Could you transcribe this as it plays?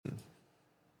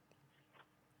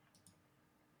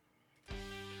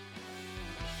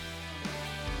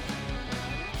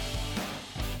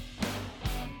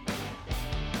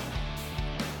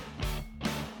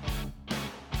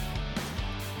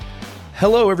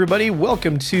Hello, everybody.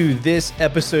 Welcome to this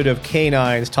episode of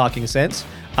Canines Talking Sense.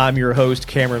 I'm your host,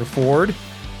 Cameron Ford,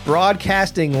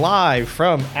 broadcasting live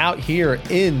from out here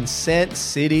in Scent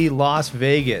City, Las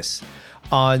Vegas.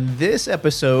 On this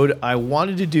episode, I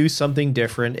wanted to do something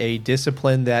different, a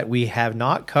discipline that we have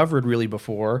not covered really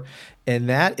before, and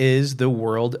that is the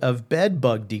world of bed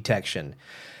bug detection.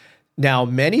 Now,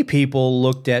 many people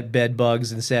looked at bed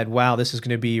bugs and said, wow, this is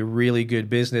going to be a really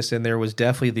good business, and there was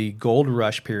definitely the gold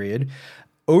rush period.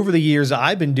 Over the years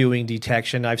I've been doing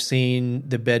detection, I've seen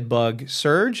the bed bug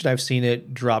surge, and I've seen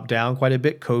it drop down quite a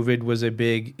bit. COVID was a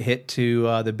big hit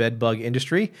to the bed bug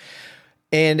industry.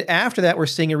 And after that, we're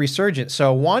seeing a resurgence. So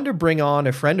I wanted to bring on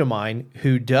a friend of mine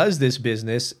who does this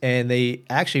business, and they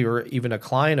actually were even a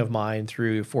client of mine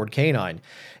through Ford Canine.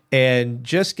 And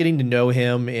just getting to know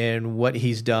him and what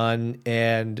he's done,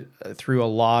 and through a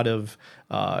lot of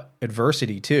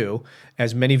adversity too.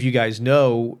 As many of you guys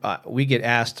know, we get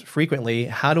asked frequently,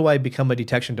 how do I become a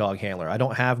detection dog handler? I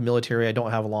don't have military, I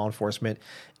don't have law enforcement,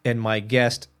 and my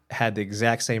guest had the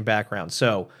exact same background.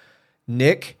 So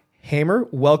Nick Hamer,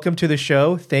 welcome to the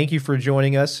show. Thank you for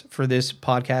joining us for this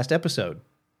podcast episode.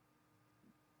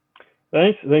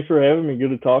 Thanks for having me.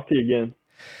 Good to talk to you again.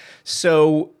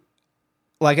 So,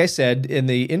 like I said in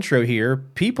the intro here,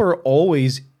 people are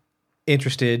always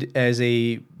interested as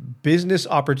a business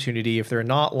opportunity. If they're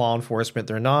not law enforcement,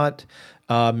 they're not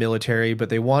military, but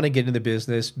they want to get into the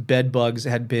business. Bed bugs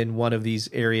had been one of these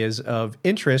areas of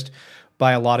interest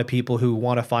by a lot of people who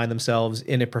want to find themselves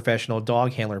in a professional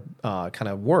dog handler kind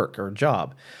of work or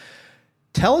job.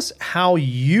 Tell us how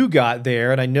you got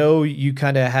there. And I know you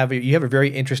kind of have a very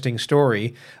interesting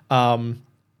story.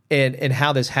 And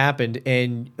how this happened.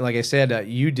 And like I said,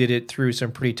 you did it through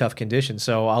some pretty tough conditions.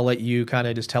 So I'll let you kind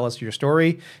of just tell us your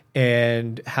story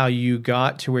and how you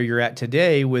got to where you're at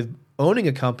today with owning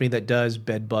a company that does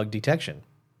bed bug detection.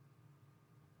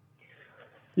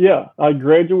 Yeah, I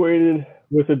graduated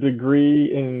with a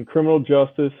degree in criminal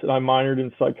justice, and I minored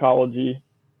in psychology.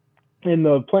 And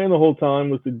the plan the whole time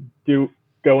was to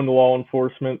go into law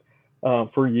enforcement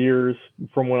for years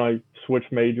from when I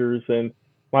switched majors. And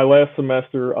my last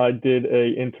semester, I did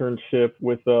a internship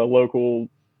with a local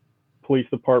police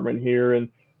department here, and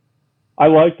I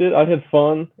liked it. I had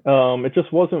fun. It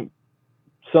just wasn't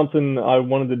something I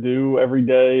wanted to do every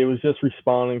day. It was just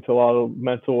responding to a lot of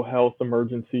mental health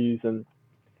emergencies, and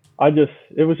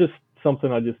it was just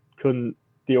something I just couldn't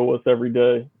deal with every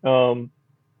day. So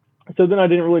then I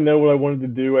didn't really know what I wanted to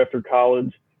do after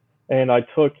college, and I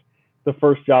took the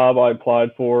first job I applied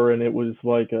for, and it was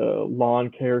like a lawn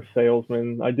care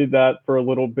salesman. I did that for a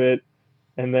little bit.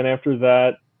 And then after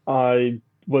that, I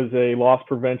was a loss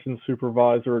prevention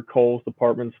supervisor at Kohl's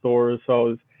department stores. So I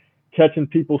was catching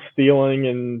people stealing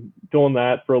and doing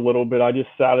that for a little bit. I just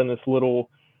sat in this little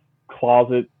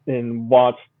closet and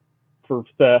watched for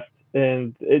theft.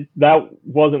 And that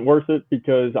wasn't worth it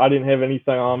because I didn't have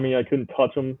anything on me. I couldn't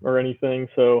touch them or anything.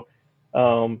 So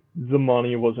the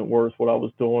money wasn't worth what I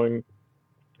was doing.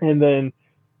 And then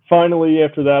finally,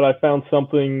 after that, I found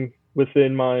something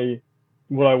within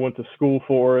what I went to school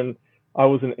for, and I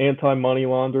was an anti-money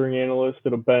laundering analyst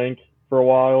at a bank for a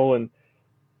while, and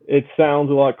it sounds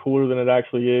a lot cooler than it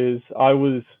actually is. I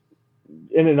was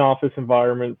in an office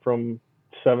environment from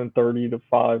 7:30 to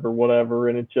 5 or whatever,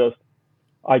 and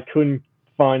I couldn't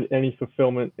find any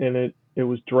fulfillment in it. It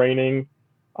was draining.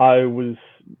 I was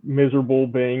miserable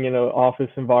being in an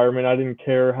office environment. I didn't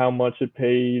care how much it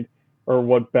paid or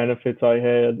what benefits I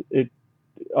had.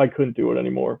 I couldn't do it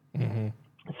anymore. Mm-hmm.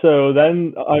 So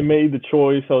then I made the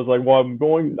choice. I was like, well,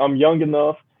 I'm young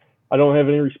enough. I don't have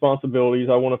any responsibilities.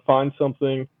 I want to find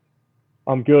something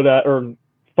I'm good at, or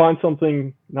find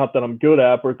something not that I'm good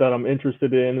at, but that I'm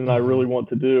interested in and I really want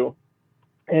to do.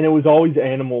 And it was always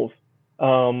animals.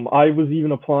 I was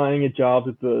even applying at jobs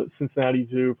at the Cincinnati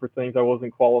Zoo for things I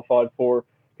wasn't qualified for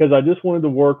because I just wanted to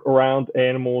work around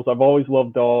animals. I've always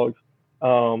loved dogs.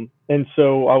 And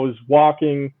so I was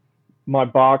walking my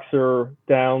boxer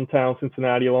downtown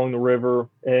Cincinnati along the river,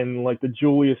 and like the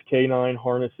Julius Canine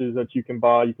harnesses that you can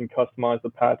buy, you can customize the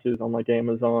patches on like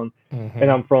Amazon. Mm-hmm. And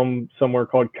I'm from somewhere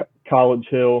called College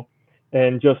Hill.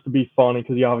 And just to be funny,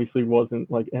 because he obviously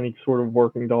wasn't like any sort of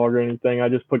working dog or anything, I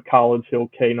just put College Hill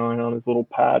Canine on his little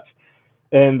patch.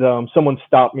 And someone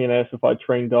stopped me and asked if I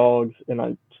trained dogs, and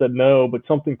I said no, but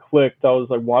something clicked. I was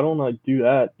like, why don't I do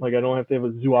that? Like, I don't have to have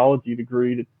a zoology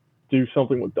degree to do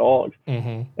something with dogs.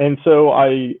 Mm-hmm. And so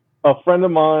a friend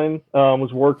of mine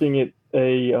was working at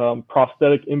a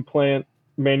prosthetic implant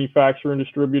manufacturer and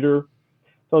distributor.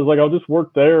 So I was like, I'll just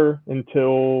work there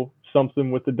until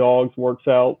something with the dogs works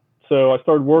out. So I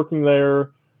started working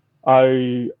there.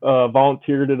 I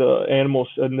volunteered at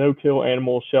a no-kill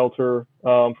animal shelter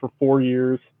for 4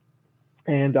 years,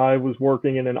 and I was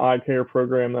working in an eye care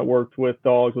program that worked with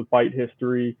dogs with bite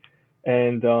history,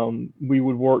 and we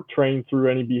would train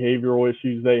through any behavioral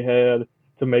issues they had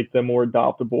to make them more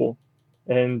adoptable.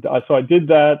 And so I did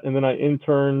that, and then I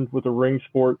interned with a ring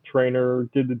sport trainer,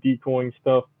 did the decoying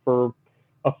stuff for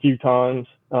a few times,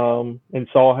 and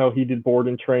saw how he did board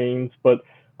and trains. But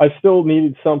I still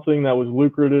needed something that was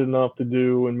lucrative enough to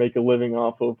do and make a living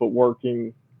off of, but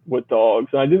working with dogs.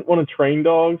 And I didn't want to train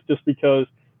dogs just because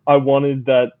I wanted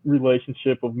that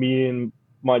relationship of me and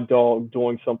my dog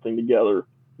doing something together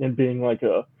and being like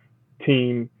a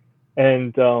team.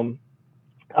 And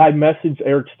I messaged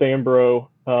Eric Stambro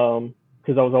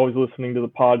because I was always listening to the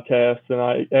podcast, and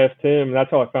I asked him, and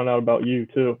that's how I found out about you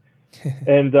too.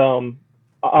 And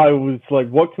I was like,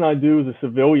 what can I do as a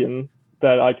civilian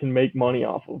that I can make money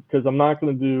off of? Because I'm not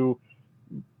going to do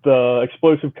the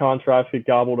explosive contracts get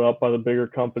gobbled up by the bigger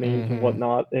companies and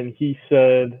whatnot. And he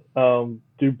said,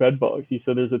 do bed bugs. He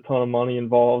said, there's a ton of money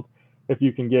involved if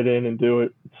you can get in and do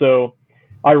it. So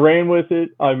I ran with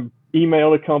it. I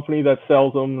emailed a company that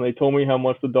sells them. And they told me how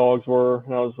much the dogs were.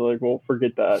 And I was like, well,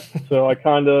 forget that. So I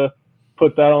kind of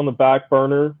put that on the back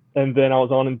burner. And then I was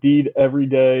on Indeed every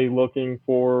day looking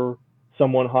for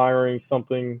someone hiring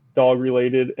something dog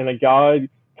related. And a guy a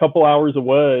couple hours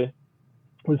away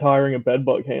was hiring a bed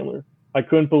bug handler. I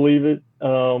couldn't believe it. I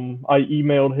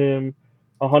emailed him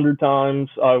 100 times.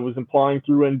 I was applying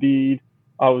through Indeed.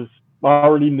 I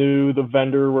already knew the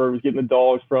vendor where he was getting the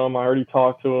dogs from. I already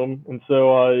talked to him. And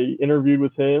so I interviewed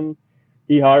with him.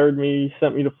 He hired me,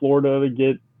 sent me to Florida to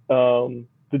get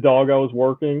the dog I was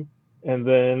working. And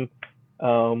then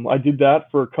I did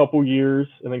that for a couple years,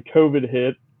 and then COVID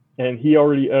hit, and he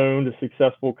already owned a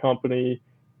successful company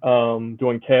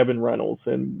doing cabin rentals,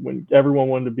 and when everyone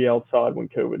wanted to be outside when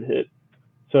COVID hit.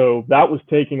 So that was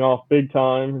taking off big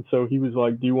time. And so he was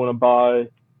like, do you want to buy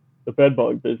the bed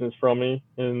bug business from me?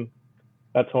 And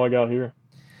that's how I got here.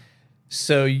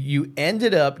 So you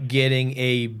ended up getting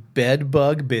a bed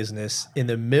bug business in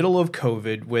the middle of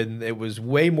COVID when it was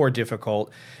way more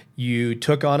difficult. You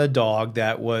took on a dog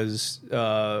that was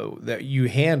that you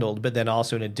handled, but then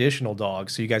also an additional dog.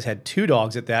 So you guys had 2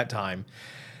 dogs at that time.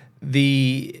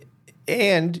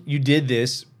 And you did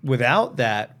this without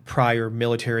that prior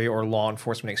military or law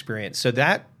enforcement experience. So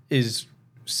that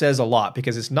says a lot,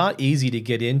 because it's not easy to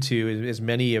get into, as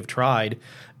many have tried,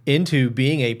 into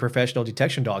being a professional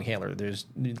detection dog handler. There's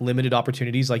limited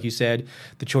opportunities. Like you said,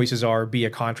 the choices are be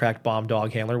a contract bomb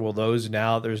dog handler. Well, those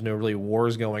now, there's no really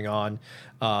wars going on.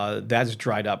 That's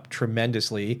dried up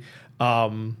tremendously.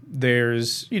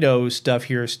 There's, stuff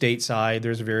here stateside.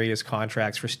 There's various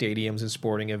contracts for stadiums and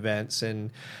sporting events.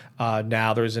 And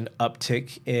now there's an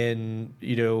uptick in,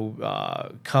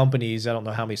 companies. I don't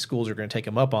know how many schools are going to take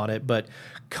them up on it, but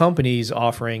companies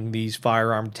offering these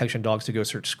firearm detection dogs to go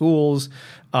search schools.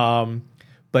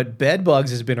 But bed bugs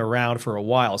has been around for a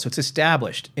while, so it's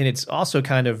established. And it's also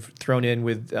kind of thrown in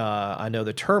with, I know,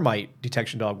 the termite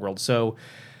detection dog world. So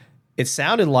it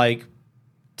sounded like,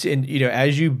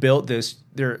 as you built this,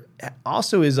 there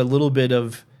also is a little bit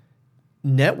of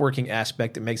networking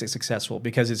aspect that makes it successful,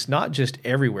 because it's not just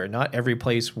everywhere. Not every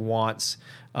place wants,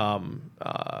 dogs,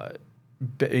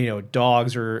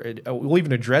 or will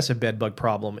even address a bed bug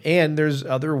problem. And there's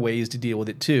other ways to deal with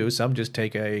it too. Some just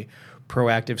take a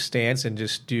proactive stance and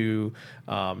just do,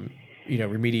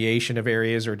 remediation of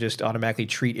areas, or just automatically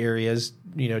treat areas,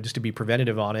 just to be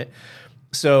preventative on it.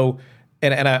 So,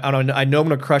 and I know I'm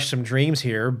going to crush some dreams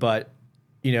here, but,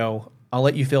 I'll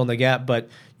let you fill in the gap. But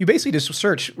you basically just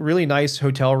search really nice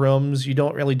hotel rooms. You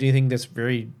don't really do anything that's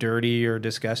very dirty or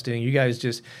disgusting. You guys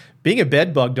just, being a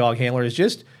bed bug dog handler is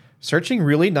just searching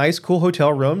really nice, cool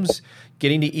hotel rooms,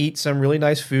 getting to eat some really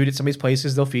nice food at some of these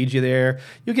places. They'll feed you there.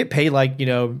 You'll get paid like, maybe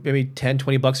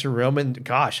 $10-$20 a room. And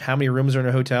gosh, how many rooms are in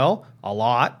a hotel? A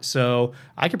lot. So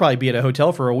I could probably be at a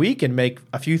hotel for a week and make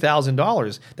a few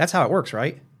 $1,000s. That's how it works,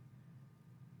 right?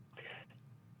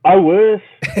 I wish.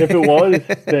 If it was,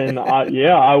 then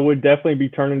I would definitely be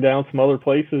turning down some other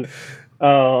places.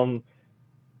 No.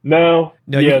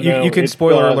 You can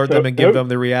spoiler alert them and give them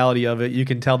the reality of it. You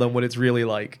can tell them what it's really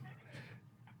like.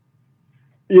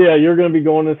 Yeah, you're going to be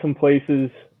going to some places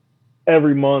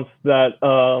every month that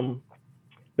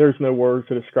there's no words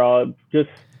to describe.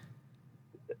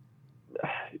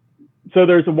 So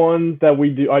there's one that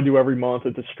I do every month.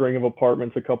 It's a string of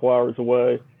apartments a couple hours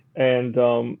away,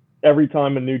 and every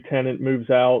time a new tenant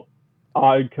moves out,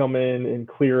 I come in and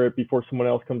clear it before someone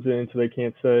else comes in, so they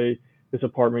can't say this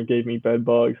apartment gave me bed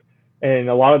bugs. And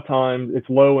a lot of times it's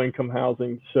low income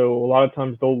housing, so a lot of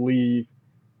times they'll leave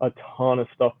a ton of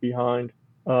stuff behind.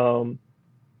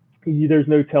 There's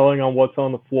no telling on what's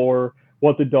on the floor,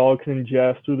 what the dog can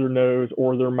ingest through their nose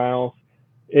or their mouth.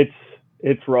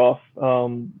 It's rough.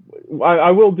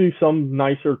 I will do some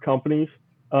nicer companies.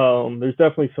 There's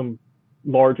definitely some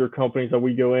larger companies that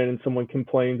we go in and someone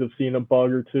complains of seeing a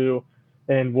bug or two,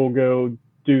 and we'll go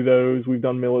do those. We've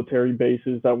done military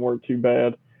bases that weren't too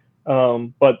bad.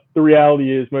 But the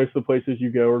reality is most of the places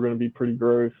you go are going to be pretty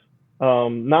gross.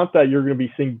 Not that you're going to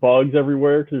be seeing bugs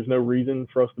everywhere, because there's no reason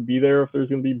for us to be there if there's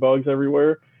going to be bugs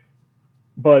everywhere.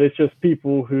 But it's just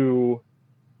people who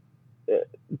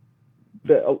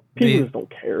just don't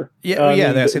care.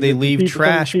 Yeah, they leave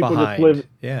trash behind.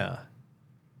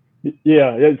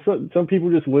 Some people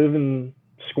just live in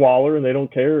squalor and they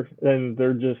don't care, and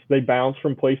they bounce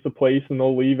from place to place and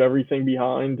they'll leave everything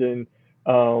behind. And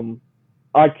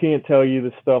I can't tell you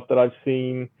the stuff that I've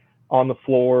seen on the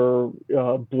floor,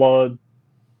 blood,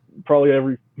 probably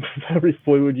every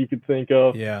fluid you could think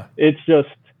of. Yeah, it's just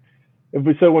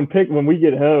when we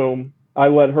get home, I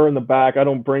let her in the back. I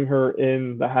don't bring her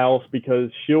in the house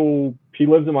because she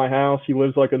lives in my house. She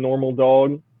lives like a normal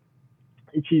dog.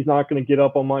 She's not going to get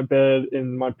up on my bed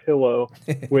in my pillow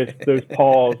with those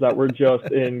paws that were just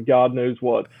in God knows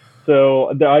what.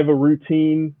 So I have a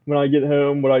routine when I get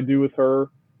home, what I do with her.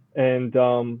 And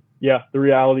the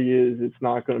reality is it's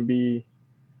not going to be,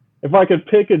 if I could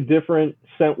pick a different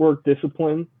scent work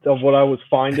discipline of what I was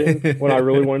finding when I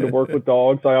really wanted to work with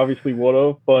dogs, I obviously would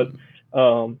have. But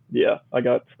I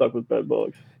got stuck with bed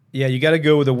bugs. Yeah, you got to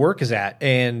go where the work is at.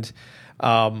 And,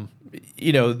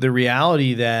 the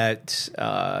reality that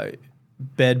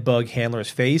bed bug handlers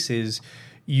face is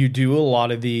you do a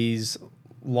lot of these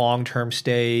long-term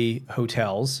stay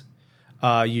hotels.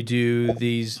 You do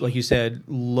these, like you said,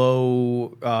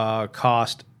 low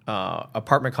cost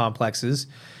apartment complexes.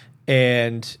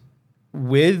 And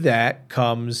with that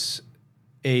comes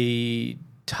a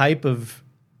type of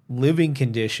living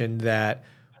condition that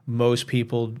most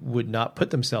people would not put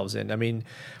themselves in. I mean,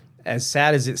 as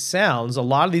sad as it sounds, a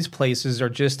lot of these places are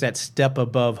just that step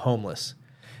above homeless.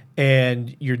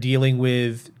 And you're dealing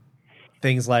with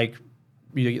things like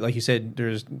you said,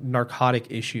 there's narcotic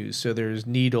issues. So there's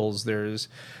needles, there's,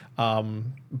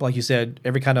 like you said,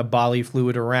 every kind of bodily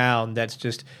fluid around that's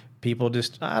just people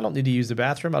I don't need to use the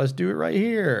bathroom. I'll just do it right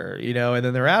here, and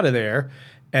then they're out of there.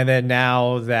 And then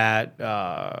now that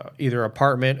either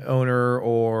apartment owner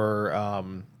or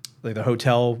like the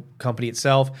hotel company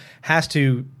itself has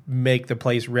to make the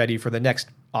place ready for the next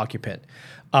occupant.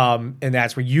 And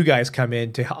that's where you guys come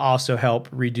in to also help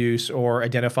reduce or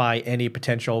identify any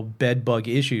potential bed bug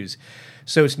issues.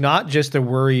 So it's not just the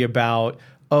worry about,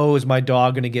 is my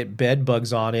dog going to get bed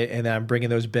bugs on it and then I'm bringing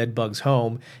those bed bugs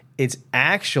home. It's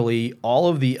actually all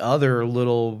of the other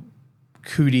little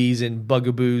cooties and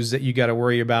bugaboos that you got to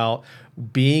worry about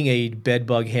being a bed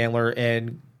bug handler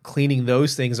and cleaning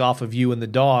those things off of you and the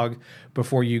dog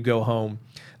before you go home.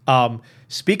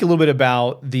 Speak a little bit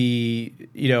about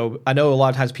I know a lot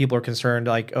of times people are concerned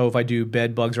like, if I do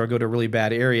bed bugs or I go to a really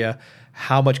bad area,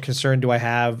 how much concern do I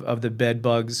have of the bed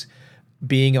bugs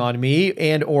being on me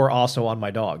and or also on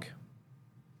my dog?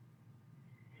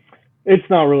 It's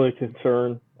not really a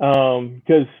concern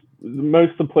because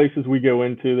most of the places we go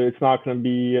into, it's not going to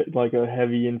be like a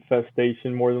heavy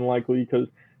infestation more than likely, because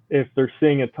if they're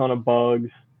seeing a ton of bugs,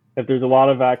 if there's a lot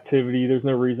of activity, there's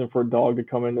no reason for a dog to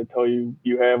come in and tell you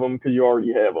you have them because you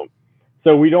already have them.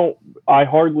 So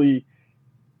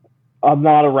I'm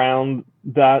not around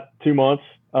that too much.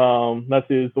 That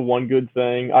is the one good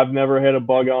thing. I've never had a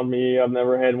bug on me. I've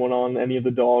never had one on any of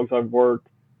the dogs I've worked.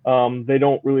 They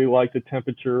don't really like the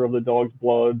temperature of the dog's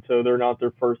blood, so they're not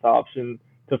their first option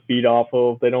to feed off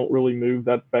of. They don't really move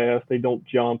that fast. They don't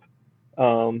jump.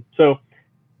 So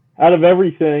out of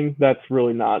everything, that's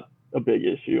really not a big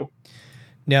issue.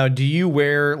 Now, do you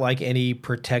wear like any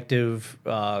protective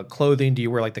clothing? Do you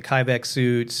wear like the Kyvek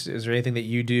suits? Is there anything that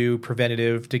you do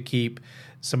preventative to keep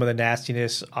some of the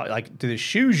nastiness? Like, do the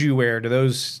shoes you wear, do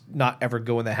those not ever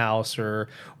go in the house? Or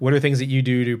what are things that you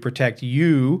do to protect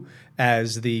you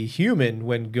as the human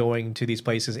when going to these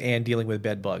places and dealing with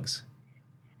bed bugs?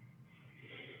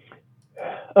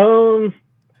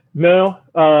 No,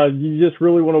 you just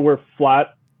really want to wear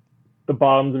flat. The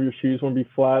bottoms of your shoes want to be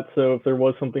flat, so if there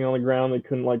was something on the ground, they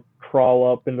couldn't like crawl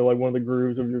up into like one of the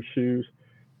grooves of your shoes.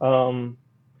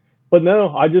 But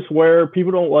no, I just wear.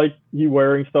 People don't like you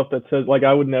wearing stuff that says, like,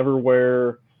 I would never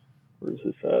wear. Where's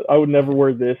this at? I would never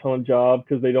wear this on a job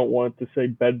because they don't want it to say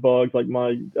bed bugs. Like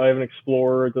I have an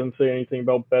Explorer, it doesn't say anything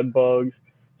about bed bugs,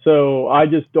 so I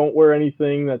just don't wear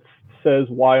anything that says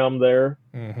why I'm there.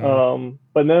 Mm-hmm.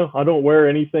 But no, I don't wear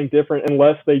anything different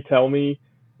unless they tell me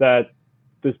that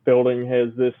this building has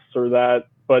this or that,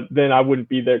 but then I wouldn't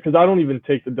be there because I don't even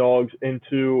take the dogs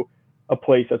into a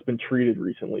place that's been treated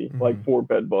recently, like for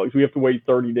bed bugs. We have to wait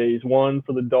 30 days. One,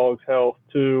 for the dog's health.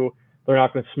 Two, they're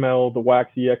not going to smell the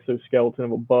waxy exoskeleton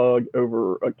of a bug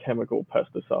over a chemical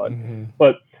pesticide.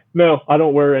 But no, I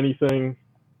don't wear anything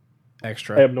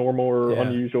extra abnormal or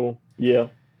unusual. Yeah.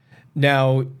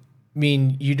 Now, I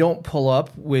mean, you don't pull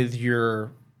up with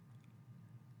your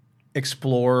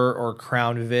Explorer or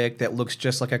Crown Vic that looks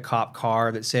just like a cop car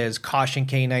that says, "Caution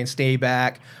canine, stay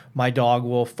back. My dog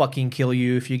will fucking kill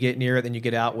you if you get near it." Then you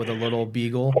get out with a little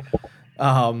beagle.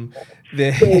 I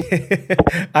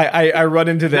run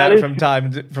into that from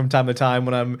time to time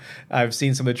when I've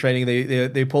seen some of the training.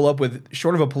 They pull up with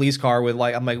short of a police car with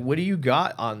I'm like, what do you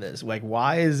got on this? Like,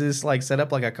 why is this like set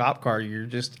up like a cop car? You're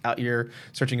just out here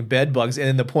searching bed bugs. And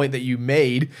then the point that you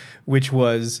made, which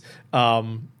was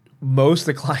most of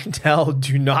the clientele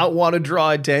do not want to draw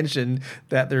attention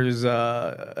that there's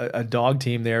a dog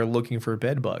team there looking for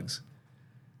bed bugs.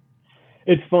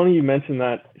 It's funny you mentioned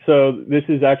that. So this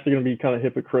is actually going to be kind of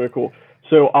hypocritical.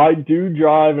 So I do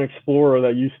drive an Explorer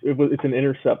it's an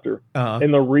Interceptor.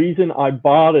 And the reason I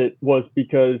bought it was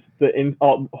because the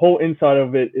whole inside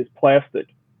of it is plastic.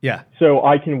 Yeah. So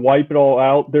I can wipe it all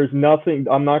out. There's nothing,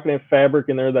 I'm not going to have fabric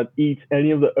in there that eats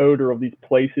any of the odor of these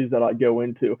places that I go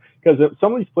into. Because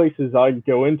some of these places I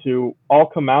go into, I'll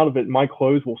come out of it and my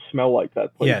clothes will smell like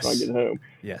that place when I get home.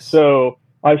 Yes. So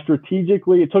I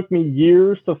strategically, it took me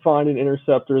years to find an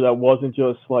Interceptor that wasn't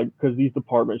just because these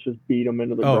departments just beat them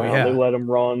into the ground. Yeah. They let them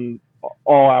run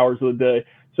all hours of the day.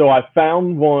 So I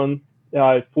found one.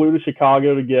 I flew to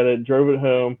Chicago to get it, drove it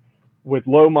home with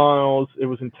low miles. It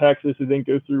was in Texas. It didn't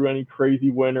go through any crazy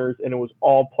winters, and it was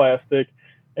all plastic.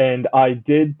 And I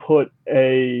did put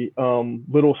a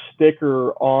little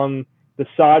sticker on the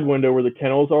side window where the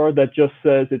kennels are that just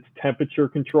says it's temperature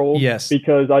controlled. Yes.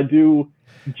 Because I do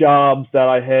jobs that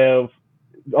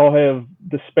I'll have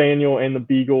the Spaniel and the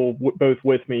Beagle both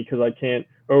with me because I can't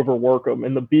overwork them.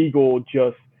 And the Beagle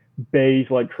just bays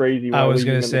like crazy when I was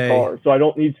going to say, in the car. So I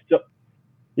don't need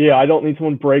I don't need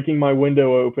someone breaking my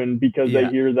window open because they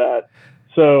hear that.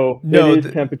 So it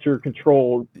is temperature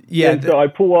controlled. Yeah. And so I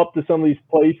pull up to some of these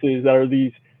places that are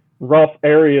these rough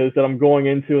areas that I'm going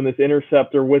into in this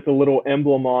Interceptor with a little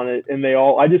emblem on it. And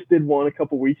I just did one a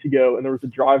couple weeks ago, and there was a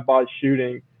drive-by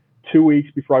shooting 2 weeks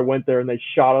before I went there, and they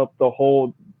shot up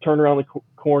turned around the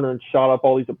corner and shot up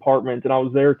all these apartments. And I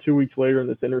was there 2 weeks later in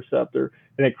this Interceptor,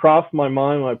 and it crossed my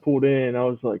mind when I pulled in. I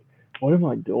was like, what am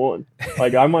I doing?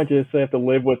 I might just have to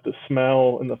live with the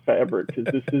smell and the fabric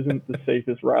because this isn't the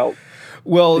safest route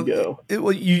to go.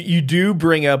 You do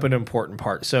bring up an important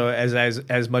part. So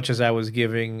as much as I was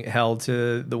giving hell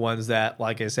to the ones that,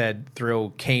 like I said, throw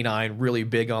canine really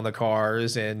big on the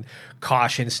cars and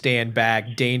caution, stand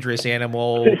back, dangerous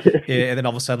animal, and then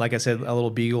all of a sudden, like I said, a little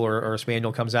beagle or a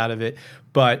spaniel comes out of it.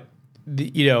 But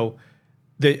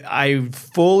I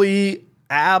fully,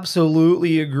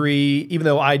 absolutely agree, even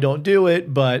though I don't do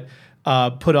it, but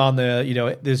put on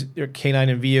this canine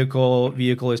and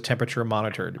vehicle is temperature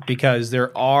monitored, because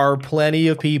there are plenty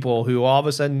of people who all of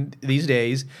a sudden these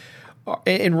days,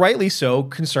 and rightly so,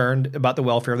 concerned about the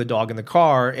welfare of the dog in the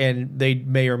car, and they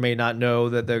may or may not know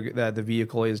that the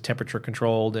vehicle is temperature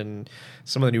controlled, and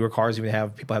some of the newer cars even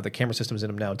have the camera systems in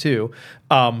them now too.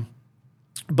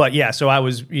 But yeah, so I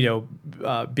was,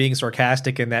 being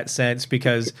sarcastic in that sense,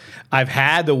 because I've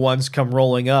had the ones come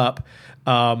rolling up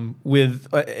with,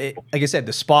 like I said,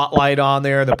 the spotlight on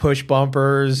there, the push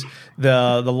bumpers,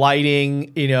 the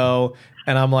lighting,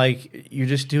 and I'm like, you're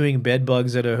just doing bed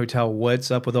bugs at a hotel.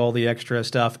 What's up with all the extra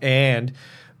stuff? And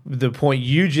the point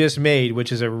you just made,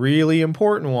 which is a really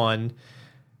important one,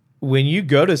 when you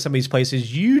go to some of these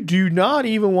places, you do not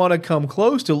even want to come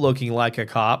close to looking like a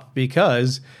cop,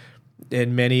 because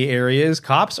in many areas,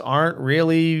 cops aren't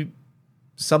really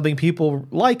something people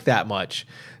like that much.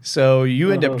 So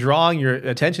you end up drawing your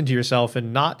attention to yourself,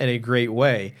 and not in a great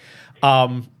way.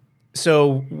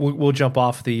 So we'll jump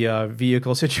off the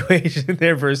vehicle situation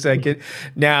there for a second.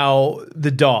 Now,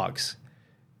 the dogs.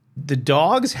 The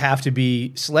dogs have to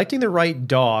be selecting the right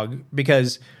dog,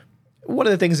 because one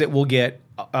of the things that we'll get,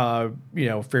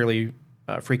 fairly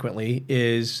frequently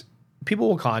is people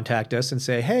will contact us and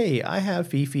say, hey, I have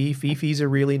Fifi. Fifi's a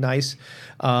really nice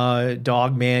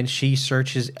dog, man. She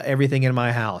searches everything in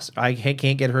my house. I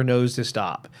can't get her nose to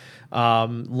stop.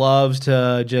 Loves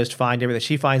to just find everything.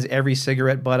 She finds every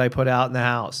cigarette butt I put out in the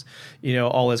house,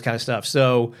 all this kind of stuff.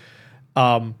 So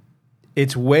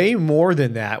it's way more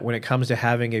than that when it comes to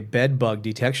having a bed bug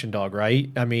detection dog,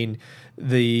 right? I mean,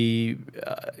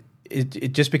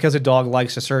 just because a dog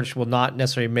likes to search will not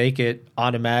necessarily make it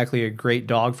automatically a great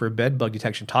dog for bed bug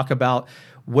detection. Talk about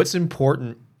what's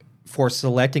important for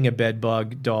selecting a bed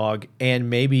bug dog, and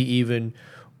maybe even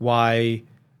why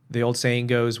the old saying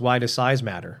goes, why does size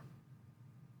matter?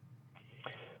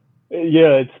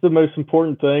 Yeah, it's the most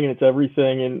important thing, and it's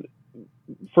everything. And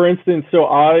for instance, so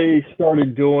I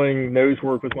started doing nose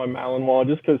work with my Malinois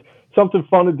just because something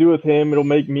fun to do with him. It'll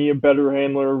make me a better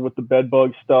handler with the bed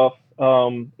bug stuff.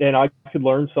 And I could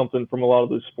learn something from a lot of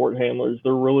those sport handlers.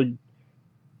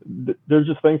 There's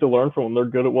just things to learn from them. They're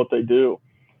good at what they do.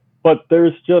 But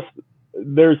there's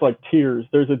like tiers.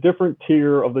 There's a different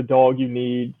tier of the dog you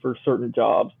need for certain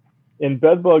jobs. And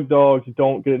bed bug dogs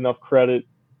don't get enough credit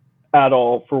at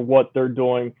all for what they're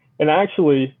doing. And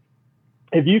actually,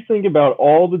 if you think about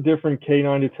all the different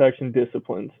canine detection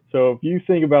disciplines, so if you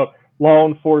think about law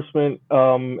enforcement,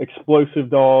 explosive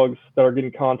dogs that are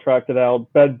getting contracted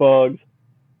out, bed bugs,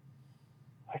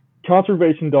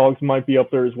 conservation dogs might be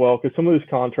up there as well, because some of those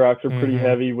contracts are pretty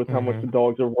heavy with how much the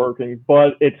dogs are working,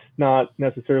 but it's not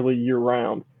necessarily year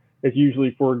round. It's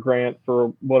usually for a grant,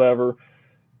 for whatever.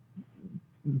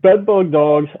 Bed bug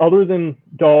dogs, other than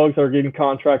dogs that are getting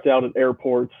contracted out at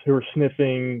airports who are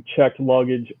sniffing checked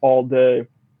luggage all day,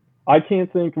 I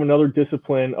can't think of another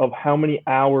discipline of how many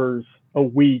hours a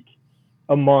week,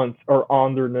 a month are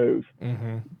on their nose.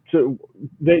 So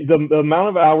the amount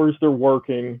of hours they're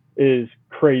working is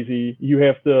crazy. You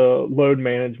have to load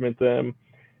management them,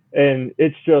 and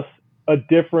it's just a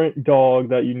different dog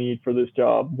that you need for this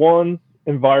job. One,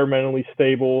 environmentally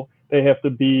stable. They have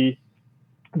to be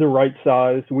the right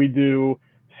size. We do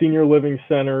senior living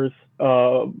centers,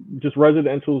 just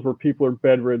residentials where people are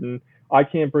bedridden. I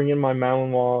can't bring in my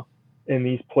Malinois in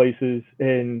these places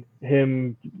and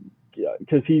him,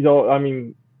 because he's all, I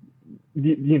mean,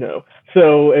 you know,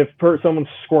 so if someone's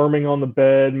squirming on the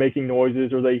bed, making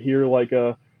noises, or they hear like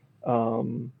the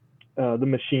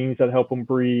machines that help them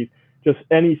breathe, just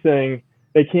anything,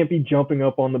 they can't be jumping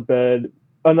up on the bed.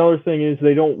 Another thing is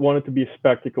they don't want it to be a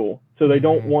spectacle. So they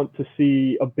don't want to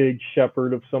see a big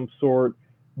shepherd of some sort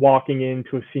walking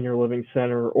into a senior living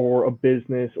center or a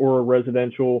business or a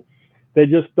residential. They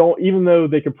just don't, even though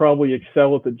they could probably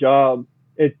excel at the job,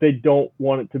 they don't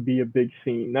want it to be a big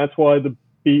scene. That's why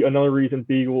another reason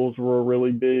beagles were a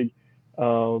really big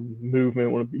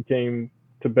movement when it came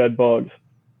to bed bugs.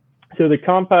 So the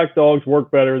compact dogs work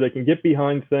better. They can get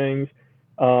behind things.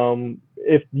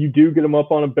 If you do get them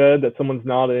up on a bed that someone's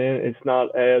not in, it's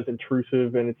not as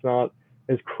intrusive and it's not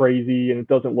as crazy and it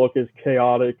doesn't look as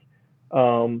chaotic.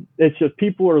 It's just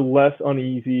people are less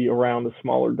uneasy around a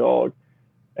smaller dog.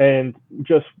 And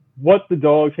just what the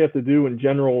dogs have to do in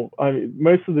general, I mean,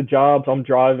 most of the jobs I'm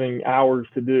driving hours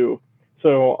to do.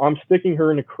 So I'm sticking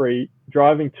her in a crate,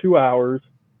 driving 2 hours,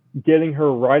 getting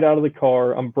her right out of the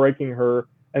car, I'm breaking her,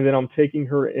 and then I'm taking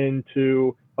her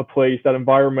into a place that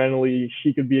environmentally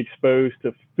she could be exposed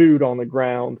to food on the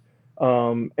ground,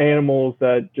 animals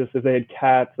that just, if they had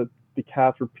cats, that the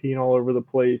cats were peeing all over the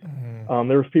place.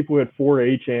 There was people who had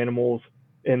 4-H animals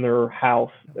in their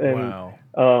house. And,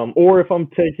 or if I'm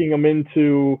taking them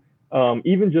into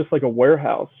even just like a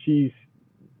warehouse,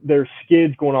 there's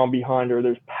skids going on behind her,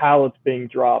 there's pallets being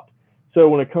dropped. So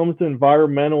when it comes to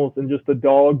environmentals and just the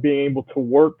dog being able to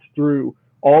work through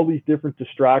all these different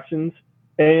distractions,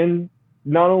 and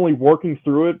not only working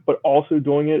through it, but also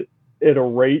doing it at a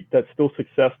rate that's still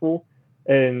successful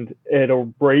and at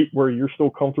a rate where you're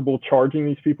still comfortable charging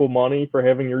these people money for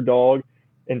having your dog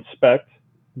inspect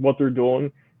what they're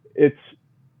doing. It's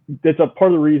a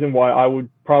part of the reason why I would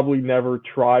probably never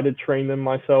try to train them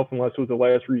myself unless it was the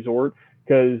last resort,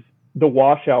 because the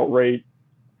washout rate,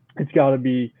 it's got to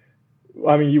be,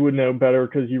 I mean, you would know better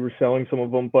because you were selling some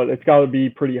of them, but it's got to be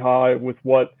pretty high with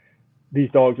what these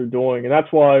dogs are doing. And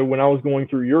that's why when I was going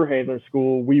through your handler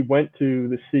school, we went to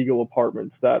the Siegel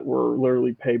apartments that were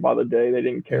literally paid by the day. They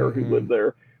didn't care who lived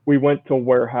there. We went to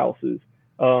warehouses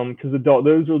because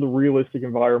those are the realistic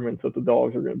environments that the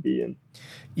dogs are going to be in.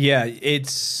 Yeah,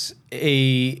 it's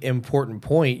a important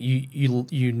point.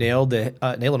 You nailed it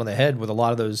on the head with a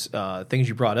lot of those things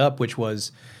you brought up, which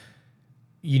was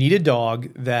you need a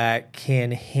dog that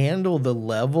can handle the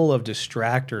level of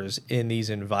distractors in these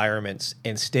environments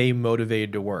and stay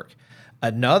motivated to work.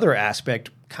 Another aspect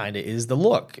kind of is the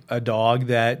look. A dog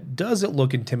that doesn't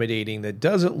look intimidating, that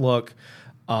doesn't look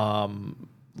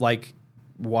like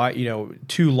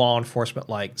too law enforcement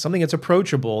like, something that's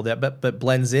approachable that but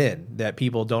blends in, that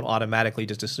people don't automatically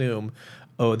just assume,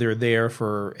 oh, they're there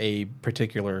for a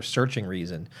particular searching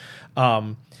reason.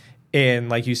 And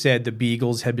like you said, the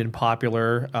Beagles have been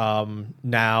popular.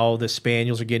 Now the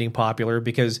Spaniels are getting popular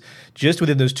because just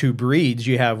within those two breeds,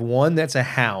 you have one that's a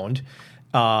hound,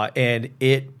 and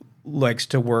it likes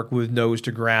to work with nose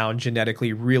to ground,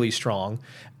 genetically really strong.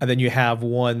 And then you have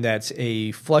one that's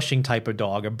a flushing type of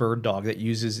dog, a bird dog that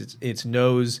uses its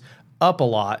nose up a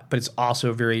lot, but it's also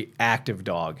a very active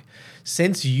dog.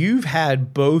 Since you've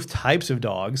had both types of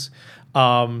dogs,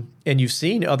 and you've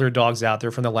seen other dogs out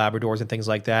there from the Labradors and things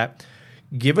like that,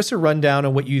 give us a rundown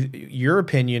on what your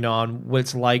opinion on what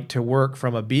it's like to work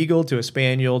from a Beagle to a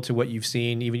Spaniel to what you've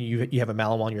seen. Even you have a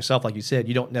Malinois yourself, like you said,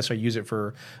 you don't necessarily use it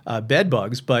for bed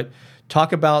bugs, but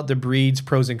talk about the breeds,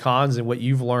 pros and cons, and what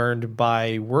you've learned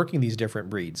by working these different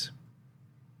breeds.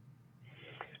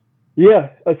 Yeah,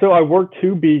 so I worked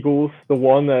two Beagles, the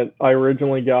one that I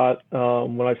originally got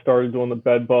when I started doing the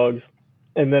bed bugs.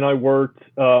 And then I worked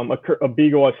a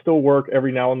Beagle I still work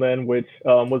every now and then, which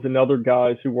was another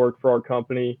guy who worked for our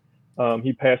company.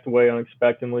 He passed away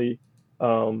unexpectedly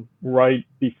right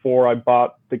before I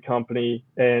bought the company,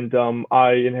 and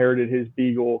I inherited his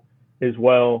Beagle as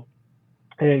well.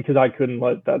 And because I couldn't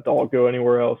let that dog go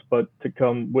anywhere else but to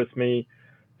come with me.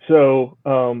 So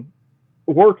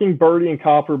working Birdie and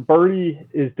Copper, Birdie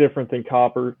is different than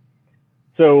Copper.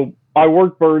 So I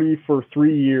worked Birdie for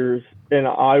 3 years, and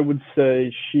I would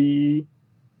say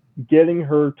getting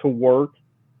her to work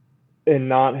and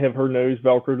not have her nose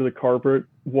Velcro to the carpet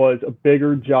was a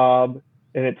bigger job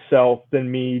in itself than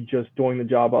me just doing the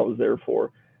job I was there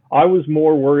for. I was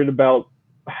more worried about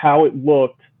how it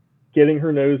looked, getting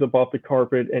her nose up off the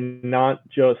carpet and not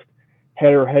just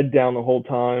had her head down the whole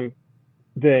time,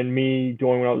 than me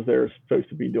doing what I was there supposed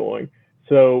to be doing.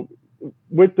 So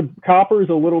with the Coppers,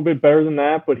 a little bit better than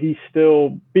that, but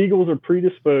Beagles are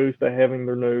predisposed to having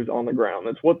their nose on the ground.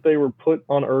 That's what they were put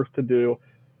on earth to do.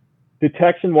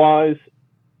 Detection wise,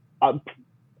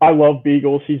 I love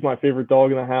Beagles. She's my favorite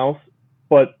dog in the house,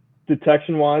 but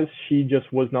detection wise, she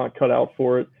just was not cut out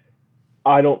for it.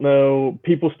 I don't know.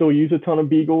 People still use a ton of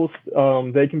Beagles.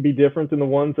 They can be different than the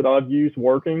ones that I've used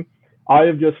working. I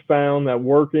have just found that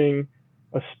working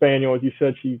a Spaniel, as you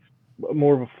said, she's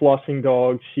more of a flushing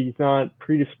dog. She's not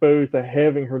predisposed to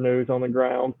having her nose on the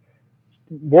ground.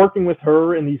 Working with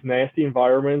her in these nasty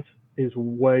environments is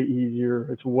way easier.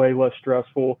 It's way less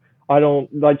stressful.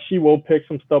 She will pick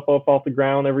some stuff up off the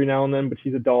ground every now and then, but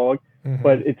she's a dog. Mm-hmm.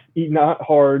 But it's not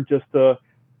hard just to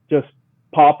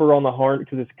pop her on the harness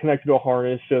because it's connected to a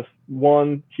harness. Just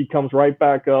one, she comes right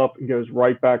back up and goes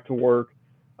right back to work.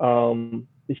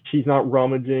 She's not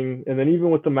rummaging. And then even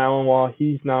with the Malinois,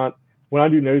 he's not, when I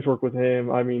do nose work with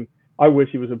him, I mean, I wish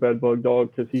he was a bed bug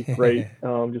dog because he's great.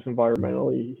 Just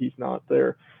environmentally, he's not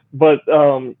there. But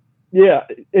yeah,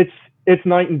 it's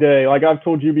night and day. Like I've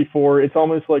told you before, it's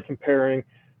almost like comparing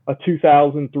a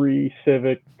 2003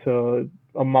 Civic to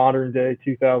a modern day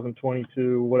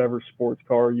 2022, whatever sports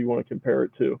car you want to compare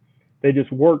it to. They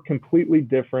just work completely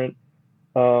different.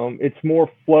 It's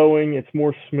more flowing, it's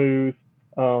more smooth.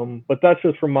 But that's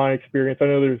just from my experience. I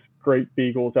know there's great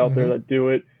Beagles out there that do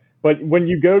it. But when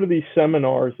you go to these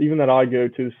seminars, even that I go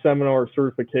to, seminar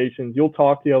certifications, you'll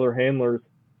talk to the other handlers.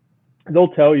 They'll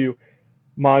tell you,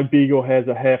 my Beagle has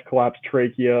a half collapsed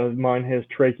trachea, mine has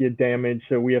trachea damage,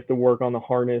 so we have to work on the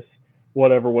harness,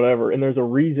 whatever. And there's a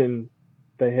reason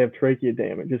they have trachea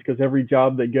damage. It's because every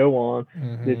job they go on,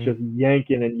 it's just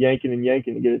yanking and yanking and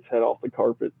yanking to get its head off the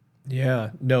carpet. Yeah,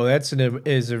 no,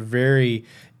 is a very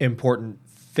important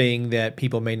thing that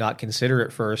people may not consider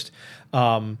at first.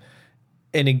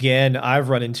 And again, I've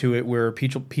run into it where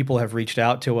people have reached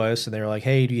out to us and they're like,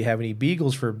 "Hey, do you have any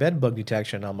Beagles for bed bug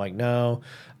detection?" I'm like, "No."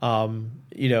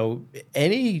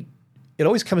 It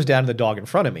always comes down to the dog in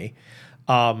front of me.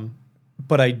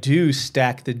 But I do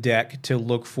stack the deck to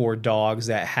look for dogs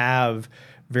that have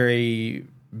very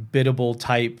biddable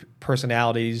type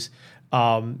personalities,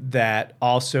 that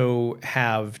also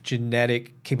have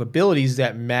genetic capabilities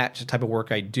that match the type of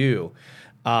work I do.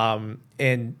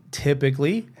 And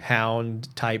typically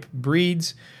hound type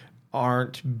breeds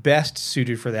aren't best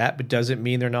suited for that, but doesn't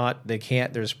mean they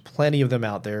can't. There's plenty of them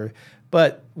out there.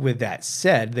 But with that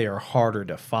said, they are harder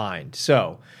to find.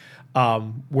 So,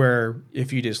 where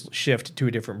if you just shift to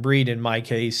a different breed, in my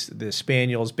case, the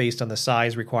Spaniel is based on the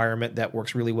size requirement that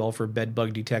works really well for bed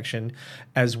bug detection,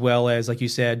 as well as, like you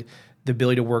said, the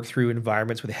ability to work through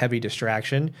environments with heavy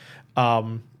distraction.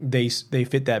 They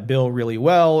fit that bill really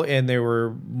well, and they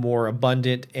were more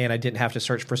abundant, and I didn't have to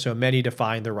search for so many to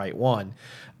find the right one.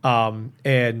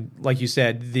 And like you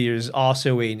said, there's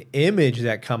also an image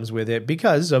that comes with it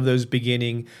because of those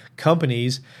beginning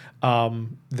companies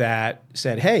that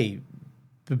said, "Hey,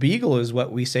 the beagle is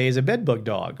what we say is a bed bug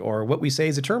dog, or what we say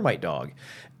is a termite dog.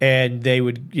 And it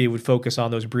would focus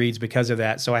on those breeds because of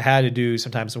that. So I had to do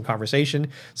sometimes some conversation.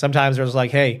 Sometimes I was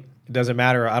like, hey, it doesn't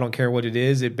matter. I don't care what it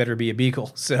is. It better be a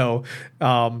beagle. So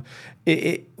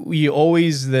we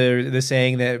always, the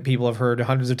saying that people have heard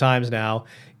hundreds of times now,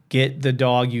 get the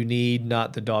dog you need,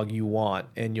 not the dog you want,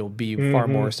 and you'll be far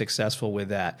more successful with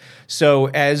that. So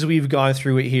as we've gone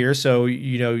through it here, so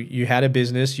you had a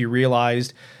business, you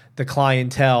realized the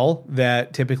clientele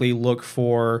that typically look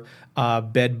for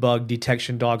bed bug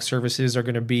detection dog services are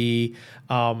going to be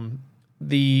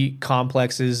the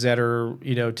complexes that are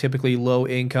typically low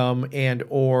income, and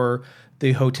or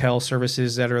the hotel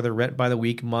services that are the rent by the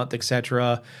week, month,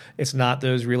 etc. It's not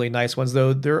those really nice ones,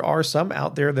 though. There are some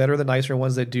out there that are the nicer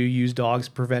ones that do use dogs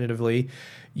preventatively.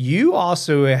 You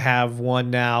also have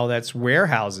one now that's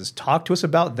warehouses. Talk to us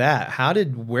about that. How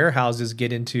did warehouses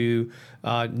get into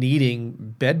needing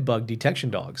bed bug detection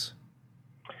dogs?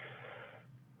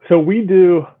 So we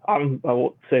do, I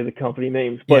won't say the company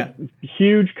names, but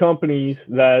huge companies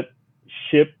that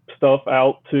ship stuff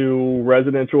out to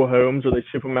residential homes, or they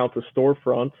ship them out to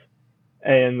storefronts,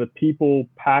 and the people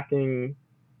packing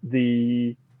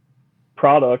the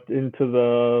product into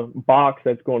the box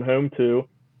that's going home to,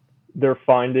 they're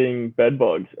finding bed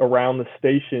bugs around the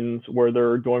stations where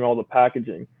they're doing all the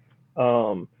packaging.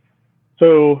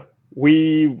 So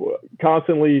we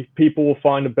constantly, people will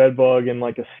find a bed bug in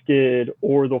like a skid,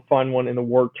 or they'll find one in the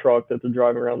work truck that they're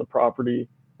driving around the property,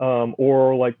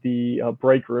 or like the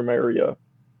break room area.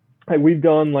 And we've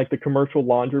done like the commercial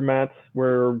laundromats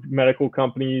where medical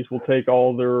companies will take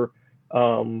all their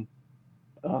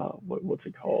what's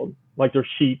it called, like their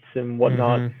sheets and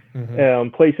whatnot.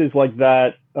 Places like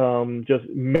that, just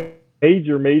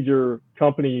major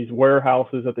companies,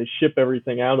 warehouses that they ship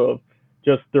everything out of,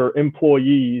 just their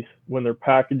employees, when they're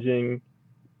packaging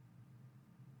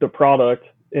the product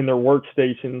in their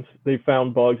workstations, they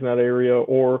found bugs in that area,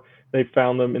 or they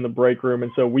found them in the break room.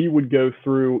 And so we would go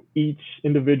through each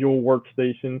individual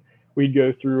workstation. We'd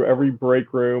go through every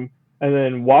break room. And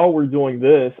then while we're doing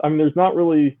this, I mean, there's not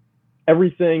really,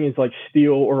 everything is like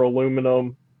steel or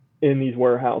aluminum in these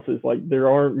warehouses. Like there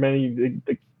aren't many,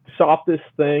 the softest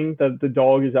thing that the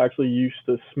dog is actually used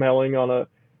to smelling on a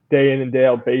day in and day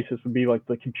out basis would be like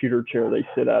the computer chair they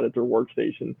sit at their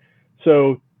workstation.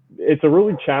 So it's a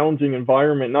really challenging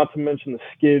environment, not to mention the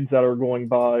skids that are going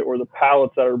by, or the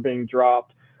pallets that are being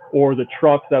dropped, or the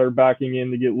trucks that are backing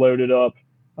in to get loaded up.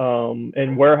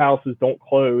 And warehouses don't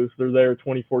close. They're there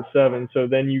 24/7. So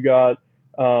then you got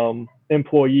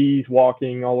employees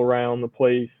walking all around the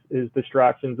place as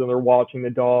distractions, and they're watching the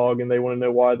dog, and they want to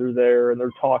know why they're there, and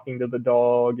they're talking to the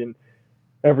dog and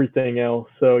everything else.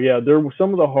 So yeah, they're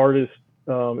some of the hardest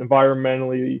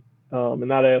environmentally in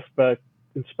that aspect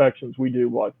inspections we do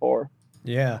by far.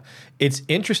 Yeah, it's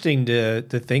interesting to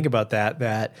think about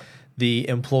that the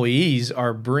employees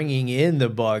are bringing in the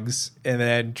bugs and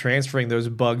then transferring those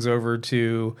bugs over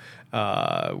to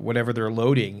whatever they're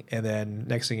loading, and then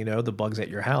next thing you know, the bug's at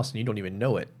your house and you don't even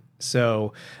know it.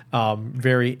 So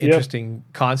very interesting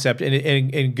concept,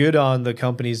 and good on the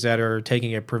companies that are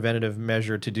taking a preventative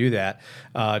measure to do that,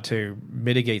 to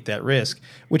mitigate that risk,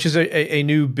 which is a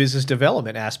new business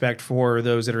development aspect for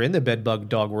those that are in the bed bug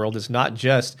dog world. It's not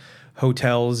just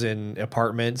hotels and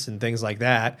apartments and things like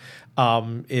that.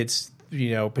 It's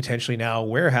potentially now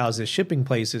warehouses, shipping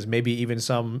places, maybe even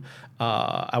some,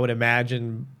 I would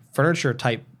imagine, furniture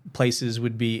type places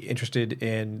would be interested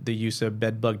in the use of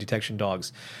bed bug detection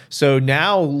dogs. So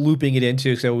now looping it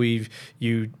into, so we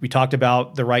talked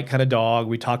about the right kind of dog.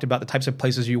 We talked about the types of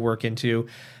places you work into.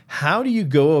 How do you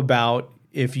go about,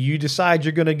 if you decide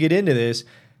you're going to get into this,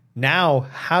 now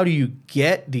how do you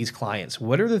get these clients?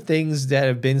 What are the things that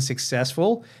have been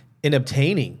successful in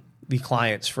obtaining the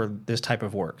clients for this type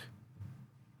of work?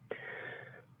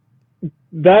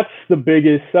 That's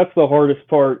the hardest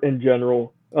part in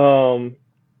general.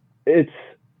 It's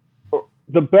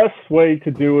the best way to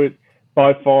do it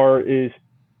by far is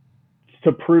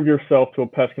to prove yourself to a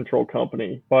pest control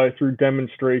company through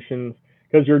demonstrations,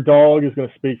 because your dog is going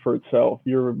to speak for itself.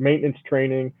 Your maintenance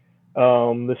training,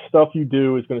 the stuff you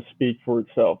do is going to speak for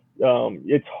itself.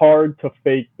 It's hard to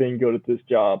fake being good at this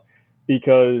job,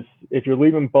 because if you're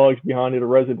leaving bugs behind at a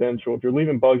residential, if you're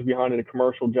leaving bugs behind in a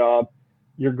commercial job,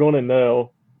 you're going to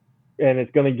know, and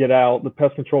it's going to get out. The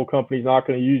pest control company's not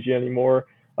going to use you anymore.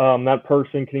 That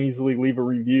person can easily leave a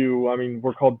review. I mean,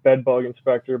 we're called bed bug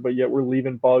inspector, but yet we're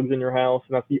leaving bugs in your house,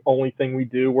 and that's the only thing we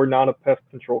do. We're not a pest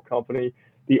control company.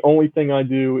 The only thing I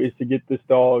do is to get this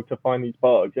dog to find these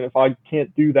bugs. And if I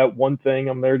can't do that one thing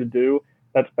I'm there to do,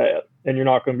 that's bad, and you're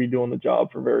not going to be doing the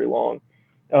job for very long.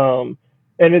 And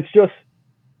it's just,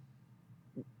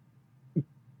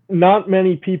 not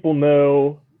many people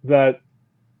know that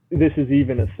this is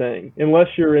even a thing, unless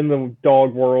you're in the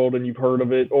dog world and you've heard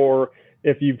of it, or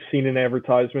if you've seen an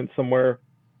advertisement somewhere.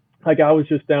 Like I was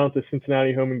just down at the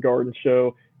Cincinnati Home and Garden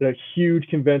Show at a huge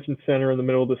convention center in the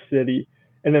middle of the city.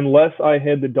 And unless I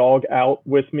had the dog out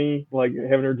with me, like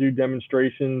having her do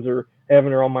demonstrations or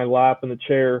having her on my lap in the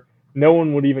chair, no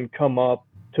one would even come up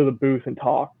to the booth and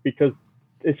talk, because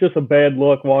it's just a bad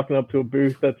look walking up to a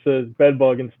booth that says bed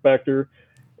bug inspector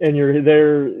and you're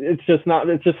there. It's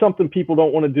just something people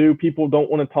don't want to do. People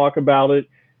don't want to talk about it.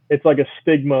 It's like a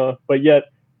stigma, but yet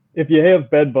if you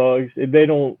have bed bugs, they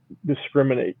don't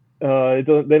discriminate. They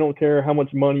don't care how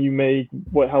much money you make,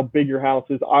 how big your house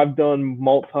is. I've done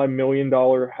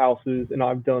multi-million-dollar houses, and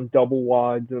I've done double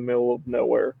wides in the middle of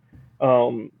nowhere.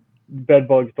 Bed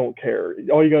bugs don't care.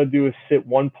 All you got to do is sit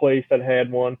one place that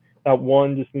had one. That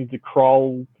one just needs to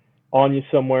crawl on you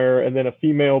somewhere, and then a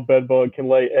female bed bug can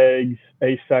lay eggs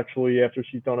asexually after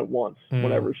she's done it once,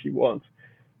 whenever she wants.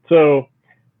 So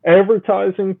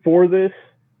advertising for this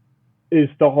is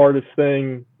the hardest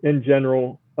thing in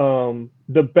general.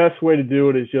 The best way to do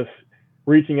it is just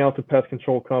reaching out to pest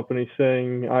control companies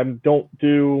saying, I don't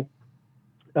do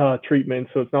treatment,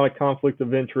 so it's not a conflict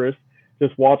of interest.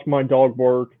 Just watch my dog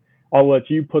work. I'll let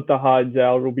you put the hides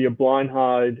out. It'll be a blind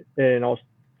hide, and I'll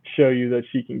show you that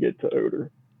she can get to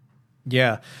odor.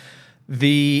 Yeah.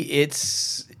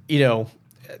 It's,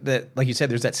 that, like you said,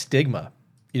 there's that stigma.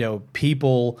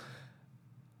 People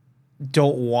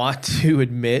don't want to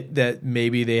admit that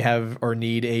maybe they have or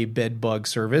need a bed bug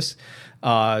service.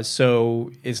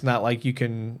 So it's not like you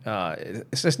can,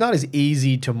 it's just not as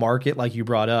easy to market like you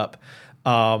brought up.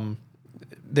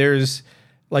 There's,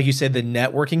 like you said, the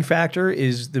networking factor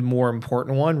is the more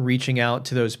important one, reaching out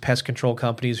to those pest control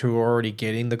companies who are already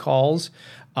getting the calls,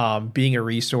 being a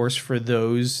resource for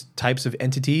those types of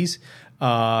entities.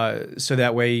 So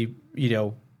that way,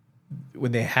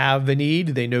 when they have the need,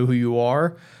 they know who you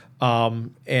are.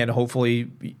 And hopefully,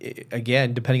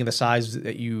 again, depending on the size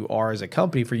that you are as a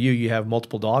company, for you have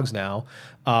multiple dogs now.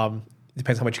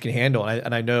 Depends how much you can handle.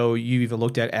 And I know you even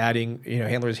looked at adding,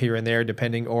 handlers here and there,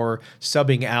 depending, or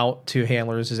subbing out to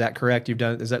handlers. Is that correct?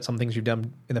 Is that some things you've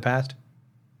done in the past?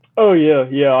 Oh yeah.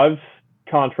 Yeah. I've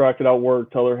contracted out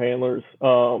work to other handlers.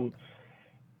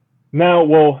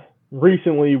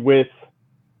 Recently with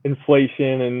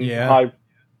inflation and high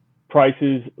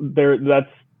prices, that's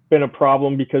been a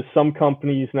problem, because some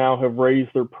companies now have raised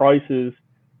their prices,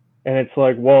 and it's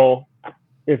like, well,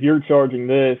 if you're charging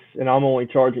this and I'm only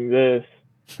charging this,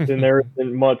 then there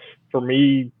isn't much for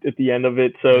me at the end of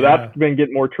it. So that's been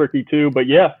getting more tricky too. But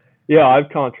yeah, I've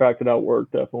contracted out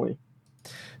work, definitely.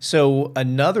 So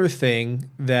another thing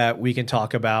that we can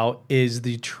talk about is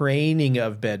the training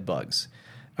of bed bugs,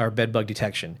 or bed bug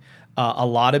detection. A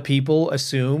lot of people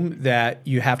assume that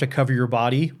you have to cover your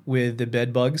body with the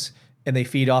bed bugs and they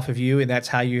feed off of you, and that's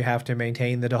how you have to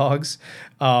maintain the dogs.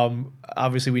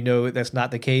 Obviously, we know that's not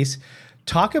the case.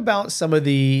 Talk about some of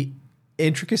the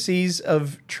intricacies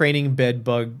of training bed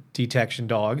bug detection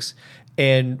dogs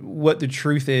and what the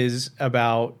truth is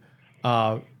about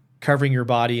covering your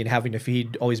body and having to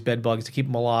feed all these bed bugs to keep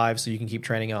them alive so you can keep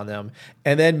training on them.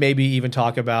 And then maybe even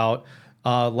talk about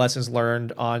lessons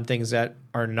learned on things that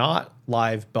are not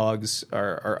live bugs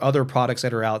or other products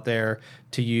that are out there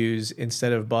to use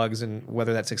instead of bugs, and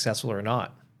whether that's successful or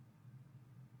not.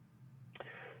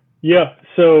 Yeah,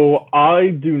 so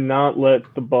I do not let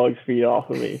the bugs feed off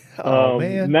of me.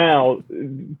 Man. Now,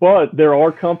 but there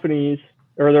are companies,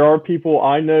 or there are people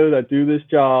I know that do this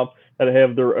job that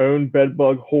have their own bed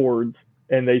bug hordes,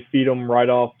 and they feed them right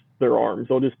off their arms.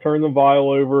 They'll just turn the vial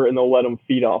over and they'll let them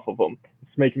feed off of them.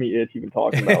 It's making me itch even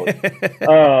talking about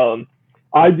it.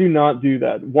 I do not do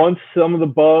that. Once some of the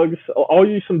bugs, I'll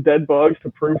use some dead bugs to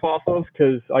proof off of,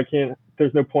 because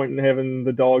there's no point in having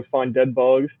the dogs find dead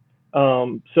bugs.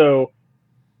 So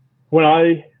when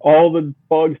all the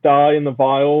bugs die in the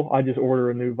vial, I just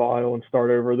order a new vial and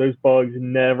start over. Those bugs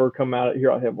never come out. Here,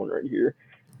 I have one right here.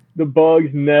 The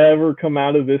bugs never come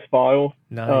out of this vial.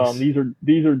 Nice. These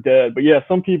are dead. But yeah,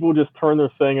 some people just turn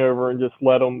their thing over and just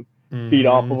let them feed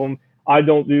off of them. I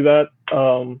don't do that.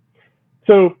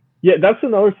 So yeah, that's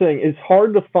another thing. It's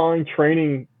hard to find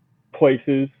training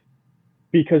places,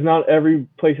 because not every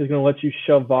place is going to let you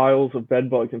shove vials of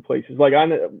bed bugs in places. Like,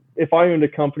 if I owned a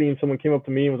company and someone came up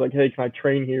to me and was like, hey, can I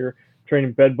train here,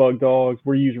 training bed bug dogs,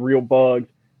 we use real bugs,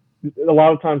 a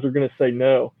lot of times they're going to say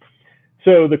no.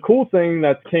 So the cool thing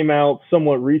that came out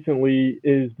somewhat recently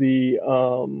is the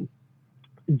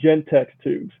Gentex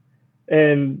tubes.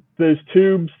 And those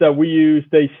tubes that we use,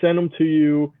 they send them to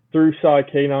you through Cy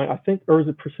K9, I think, or is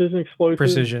it Precision Explosives?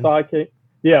 Precision.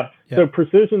 Yeah. Yeah. So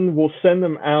Precision will send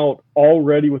them out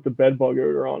already with the bed bug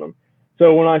odor on them.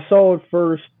 So when I saw it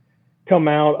first come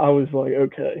out, I was like,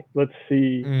 okay, let's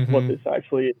see what Mm-hmm. this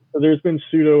actually is. So there's been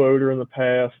pseudo odor in the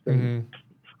past, and Mm-hmm.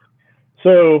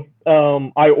 so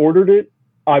I ordered it.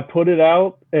 I put it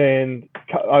out, and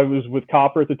I was with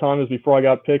Copper at the time. It was before I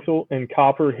got Pixel, and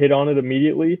Copper hit on it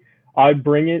immediately. I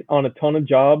bring it on a ton of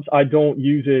jobs. I don't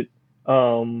use it.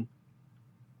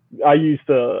 I use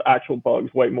the actual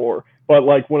bugs way more. But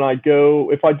like when I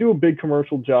go, if I do a big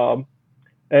commercial job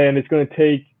and it's going to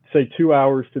take, say, 2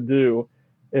 hours to do,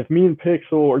 if me and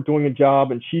Pixel are doing a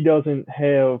job and she doesn't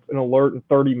have an alert in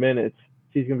 30 minutes,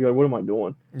 she's going to be like, what am I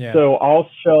doing? Yeah. So I'll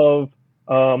shove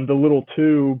the little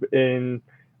tube in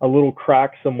a little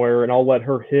crack somewhere and I'll let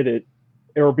her hit it.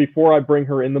 Or before I bring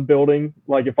her in the building,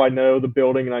 like if I know the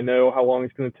building and I know how long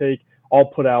it's going to take, I'll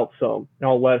put out some and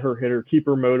I'll let her hit her, keep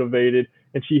her motivated,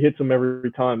 and she hits them every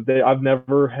time. I've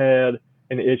never had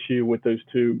an issue with those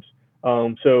tubes.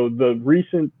 So the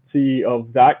recency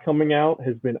of that coming out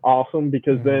has been awesome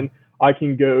because Mm-hmm. then I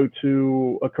can go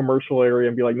to a commercial area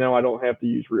and be like, no, I don't have to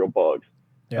use real bugs.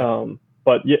 Yeah.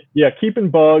 But yeah, keeping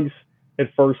bugs at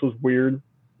first was weird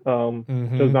because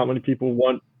Mm-hmm. not many people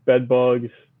want bed bugs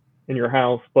in your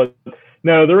house. But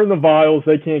no, they're in the vials.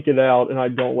 They can't get out, and I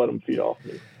don't let them feed off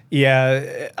me.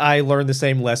 Yeah, I learned the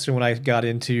same lesson when I got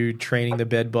into training the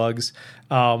bed bugs,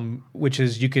 which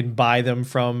is you can buy them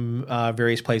from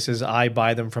various places. I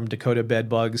buy them from Dakota Bed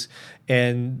Bugs,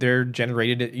 and they're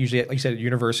generated at, usually, like you said, at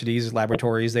universities,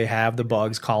 laboratories. They have the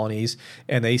bugs colonies,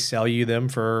 and they sell you them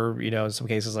for, in some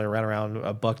cases like around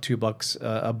 $1, $2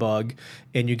 a bug,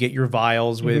 and you get your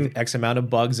vials with X amount of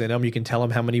bugs in them. You can tell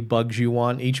them how many bugs you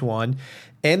want each one.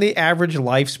 And the average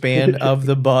lifespan of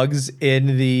the bugs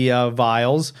in the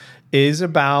vials is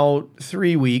about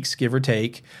 3 weeks, give or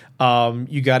take.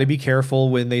 You got to be careful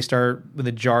when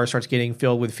the jar starts getting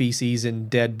filled with feces and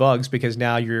dead bugs, because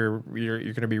now you're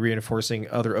going to be reinforcing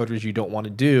other odors you don't want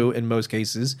to do in most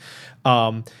cases.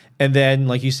 And then,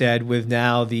 like you said, with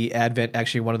now the advent,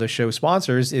 actually one of the show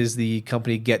sponsors is the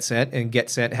company GetScent, and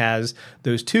GetScent has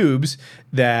those tubes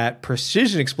that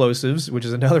Precision Explosives, which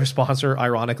is another sponsor,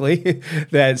 ironically,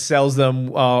 that sells them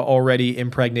already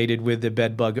impregnated with the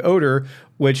bed bug odor,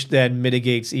 which then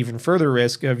mitigates even further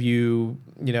risk of you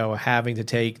having to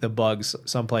take the bugs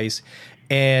someplace.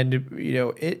 And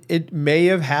it may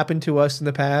have happened to us in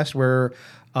the past where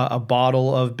a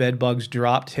bottle of bed bugs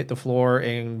dropped, hit the floor,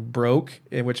 and broke,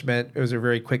 which meant it was a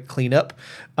very quick cleanup,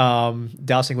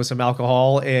 dousing with some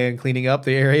alcohol and cleaning up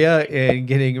the area and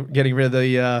getting rid of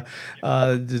the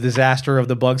disaster of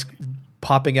the bugs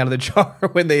popping out of the jar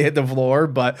when they hit the floor.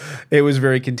 But it was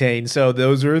very contained. So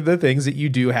those are the things that you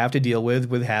do have to deal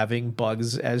with having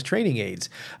bugs as training aids.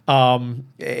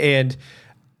 And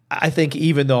I think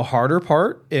even the harder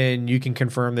part, and you can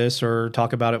confirm this or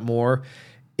talk about it more,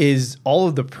 is all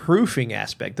of the proofing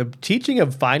aspect, the teaching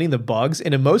of finding the bugs.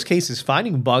 And in most cases,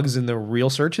 finding bugs in the real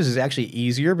searches is actually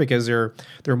easier because there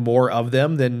are more of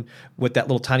them than what that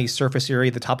little tiny surface area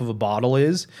at the top of a bottle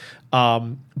is.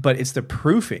 But it's the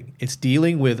proofing. It's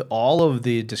dealing with all of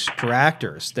the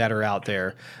distractors that are out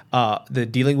there. The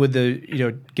dealing with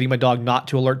getting my dog not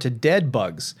to alert to dead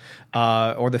bugs,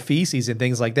 or the feces and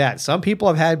things like that. Some people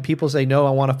have had people say, no,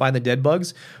 I want to find the dead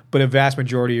bugs, but a vast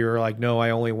majority are like, no, I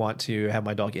only want to have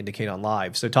my dog indicate on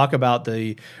live. So talk about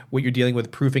what you're dealing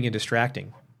with, proofing and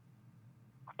distracting.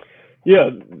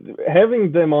 Yeah,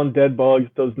 having them on dead bugs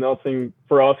does nothing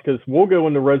for us because we'll go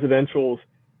into residentials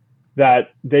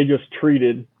that they just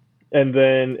treated, and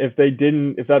then if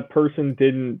that person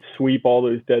didn't sweep all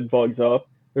those dead bugs up,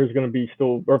 there's going to be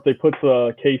still, or if they put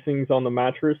the casings on the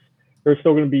mattress, there's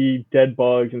still going to be dead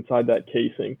bugs inside that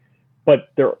casing, but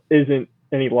there isn't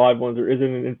any live ones, there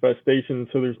isn't an infestation,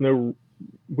 so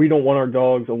we don't want our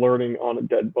dogs alerting on a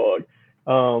dead bug.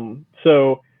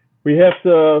 So we have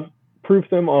to proof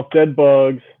them off dead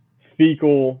bugs,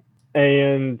 fecal,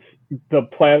 and the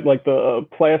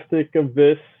plastic of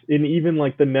this, and even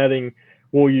like the netting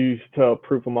we'll use to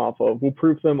proof them off of. We'll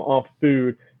proof them off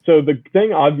food. So the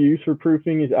thing I've used for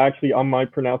proofing is actually, I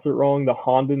might pronounce it wrong, the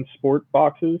Honda Sport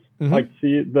boxes. Mm-hmm. I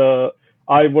see it.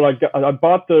 I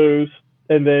bought those,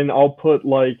 and then I'll put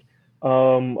like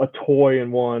a toy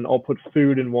in one. I'll put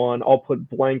food in one. I'll put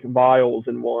blank vials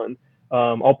in one.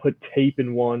 I'll put tape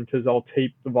in one because I'll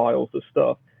tape the vials to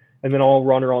stuff, and then I'll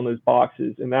run her on those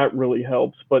boxes, and that really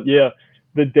helps. But yeah,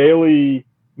 the daily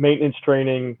maintenance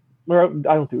training, I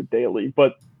don't do it daily,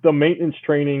 but the maintenance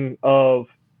training of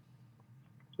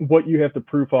what you have to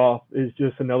proof off is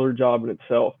just another job in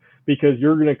itself, because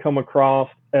you're going to come across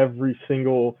every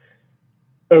single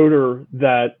odor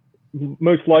that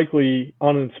most likely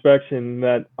on an inspection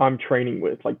that I'm training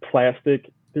with, like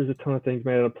plastic. There's a ton of things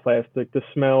made out of plastic. The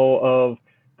smell of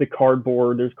the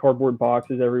cardboard, there's cardboard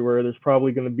boxes everywhere. There's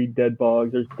probably going to be dead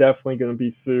bugs. There's definitely going to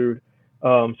be food.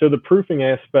 So the proofing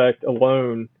aspect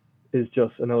alone is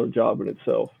just another job in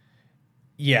itself.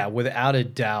 Yeah, without a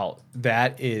doubt,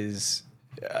 that is,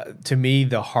 to me,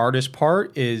 the hardest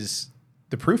part is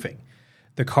the proofing.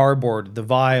 The cardboard, the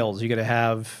vials, you got to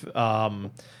have,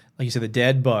 like you said, the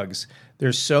dead bugs.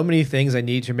 There's so many things I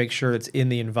need to make sure it's in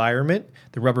the environment,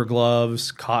 the rubber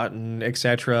gloves, cotton,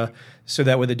 etc., so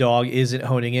that way the dog isn't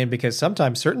honing in, because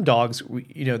sometimes certain dogs,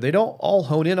 they don't all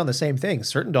hone in on the same thing.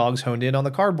 Certain dogs honed in on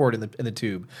the cardboard in the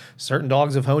tube. Certain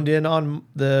dogs have honed in on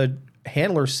the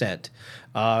handler scent.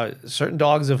 Certain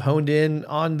dogs have honed in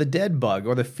on the dead bug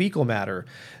or the fecal matter.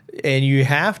 And you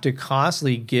have to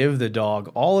constantly give the dog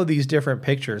all of these different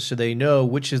pictures so they know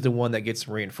which is the one that gets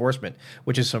some reinforcement,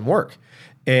 which is some work.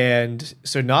 And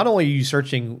so not only are you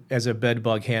searching as a bed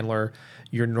bug handler,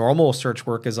 your normal search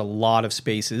work is a lot of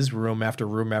spaces, room after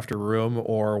room after room,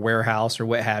 or warehouse or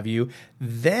what have you.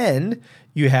 Then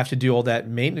you have to do all that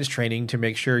maintenance training to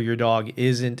make sure your dog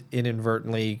isn't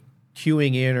inadvertently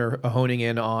cueing in or honing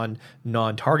in on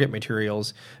non-target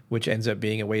materials, which ends up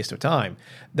being a waste of time.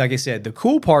 Like I said, the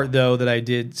cool part, though, that I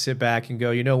did sit back and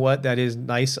go, you know what, that is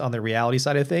nice on the reality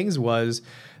side of things, was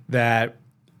that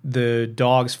the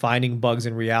dogs finding bugs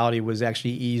in reality was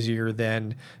actually easier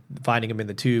than finding them in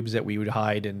the tubes that we would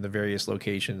hide in the various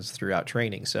locations throughout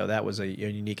training. So that was a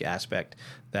unique aspect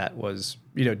that was,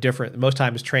 different. Most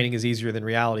times training is easier than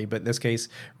reality, but in this case,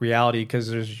 reality, because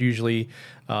there's usually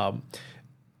a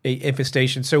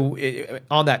infestation. So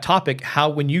on that topic,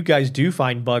 when you guys do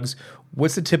find bugs,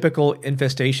 what's the typical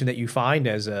infestation that you find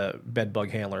as a bed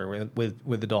bug handler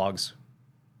with the dogs?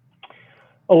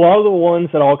 A lot of the ones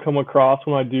that I'll come across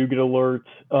when I do get alerts,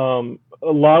 a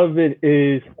lot of it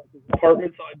is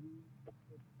apartments.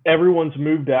 Everyone's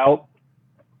moved out,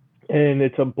 and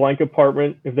it's a blank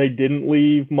apartment. If they didn't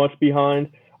leave much behind,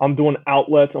 I'm doing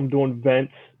outlets, I'm doing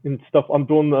vents and stuff. I'm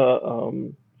doing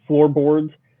the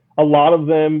floorboards. A lot of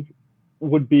them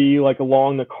would be like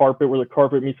along the carpet, where the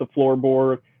carpet meets the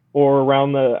floorboard, or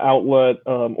around the outlet,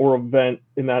 or a vent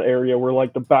in that area where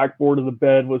like the backboard of the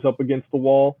bed was up against the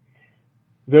wall.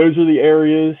 Those are the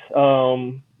areas.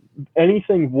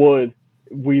 Anything wood,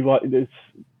 we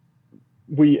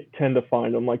tend to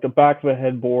find them. Like the back of a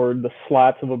headboard, the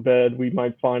slats of a bed, we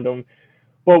might find them.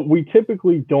 But we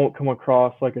typically don't come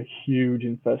across like a huge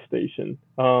infestation,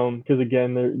 because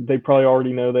again, they probably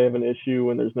already know they have an issue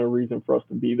and there's no reason for us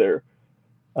to be there.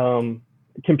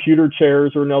 Computer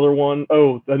chairs are another one.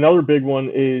 Oh, another big one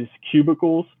is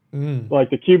cubicles. Like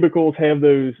the cubicles have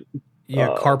those.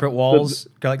 Yeah, carpet walls,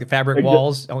 like the fabric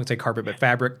walls. I won't say carpet, but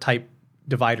fabric type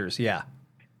dividers. Yeah.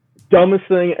 Dumbest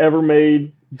thing ever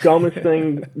made. Dumbest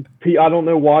thing. I don't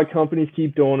know why companies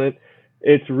keep doing it.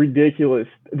 It's ridiculous.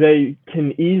 They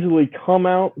can easily come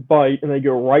out, bite, and they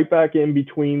go right back in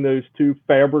between those two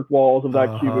fabric walls of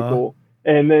that cubicle.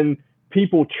 And then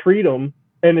people treat them,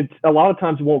 and it's a lot of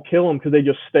times it won't kill them because they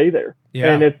just stay there.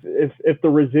 Yeah. And if the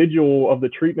residual of the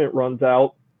treatment runs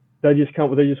out, they just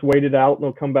wait it out and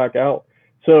they'll come back out.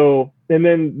 So, and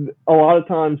then a lot of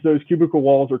times those cubicle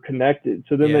walls are connected.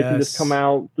 So then they can just come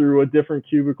out through a different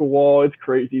cubicle wall. It's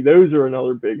crazy. Those are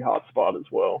another big hot spot as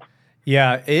well.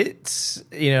 Yeah, it's,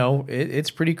 it's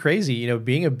pretty crazy.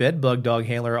 Being a bed bug dog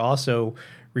handler also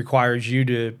requires you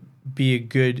to be a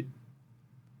good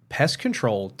pest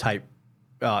control type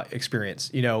experience,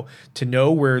 to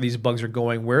know where these bugs are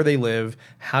going, where they live,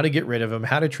 how to get rid of them,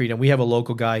 how to treat them. We have a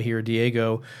local guy here,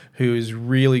 Diego, who's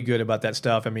really good about that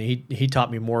stuff. I mean, he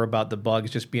taught me more about the bugs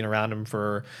just being around them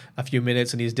for a few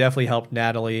minutes, and he's definitely helped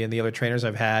Natalie and the other trainers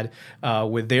I've had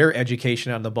with their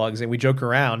education on the bugs. And we joke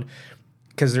around,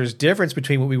 because there's difference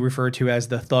between what we refer to as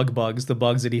the thug bugs, the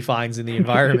bugs that he finds in the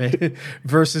environment,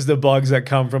 versus the bugs that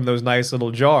come from those nice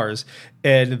little jars.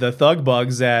 And the thug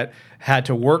bugs that had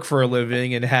to work for a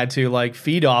living and had to like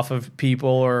feed off of people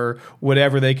or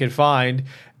whatever they could find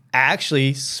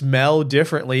actually smell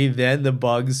differently than the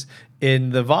bugs in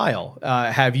the vial.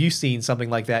 Have you seen something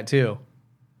like that too?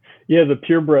 Yeah, the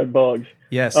purebred bugs.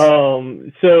 Yes.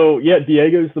 So yeah,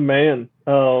 Diego's the man.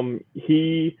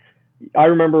 I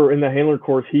remember in the handler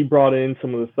course, he brought in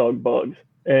some of the thug bugs,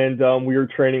 and we were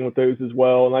training with those as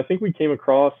well. And I think we came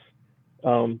across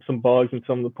some bugs in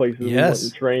some of the places we went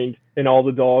and trained, and all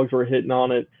the dogs were hitting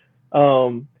on it.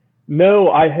 No,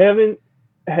 I haven't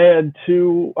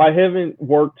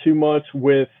worked too much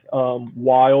with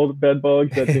wild bed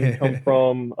bugs that didn't come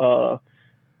from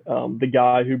the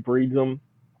guy who breeds them.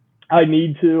 I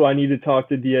need to talk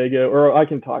to Diego, or I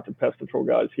can talk to pest control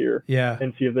guys here Yeah.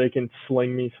 and see if they can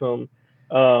sling me some.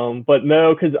 But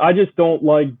no, because I just don't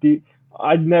like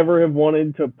I'd never have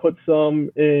wanted to put some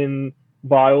in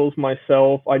vials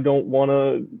myself. I don't want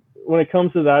to. When it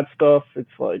comes to that stuff, it's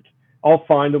like I'll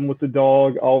find them with the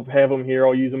dog. I'll have them here.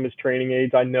 I'll use them as training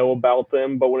aids. I know about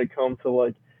them, but when it comes to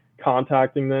like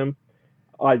contacting them,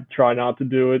 I try not to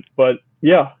do it. But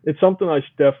yeah, it's something I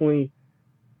should definitely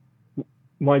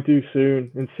might do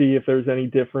soon and see if there's any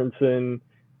difference in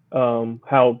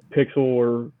how Pixel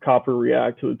or Copper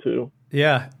react to it too.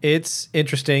 Yeah, it's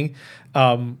interesting.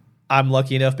 I'm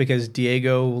lucky enough because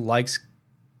Diego likes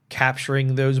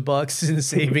capturing those bucks and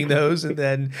saving those, and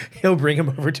then he'll bring them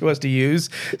over to us to use.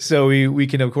 So we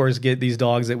can, of course, get these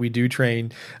dogs that we do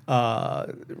train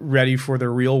ready for the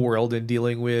real world and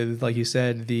dealing with, like you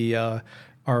said,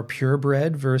 our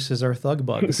purebred versus our thug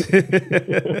bugs.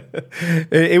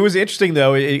 It was interesting,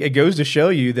 though. It goes to show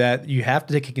you that you have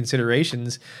to take into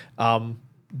considerations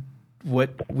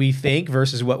what we think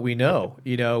versus what we know.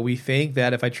 You know, we think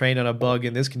that if I train on a bug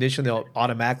in this condition, they'll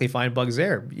automatically find bugs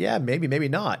there. Yeah, maybe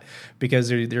not, because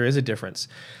there is a difference.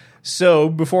 So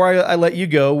before I let you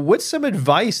go, what's some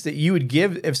advice that you would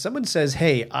give if someone says,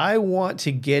 hey, I want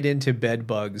to get into bed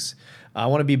bugs, I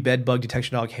want to be bed bug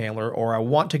detection dog handler, or I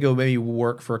want to go maybe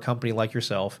work for a company like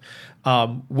yourself.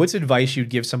 What's advice you'd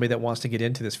give somebody that wants to get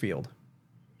into this field?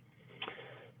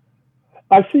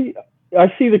 I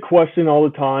see the question all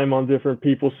the time on different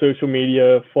people's social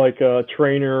media. If like a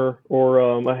trainer or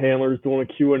a handler is doing a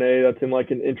Q&A that's in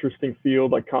like an interesting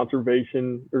field like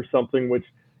conservation or something, which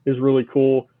is really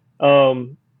cool.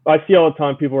 I see all the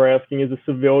time people are asking, as a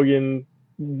civilian,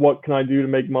 what can I do to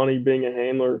make money being a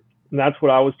handler? And that's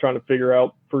what I was trying to figure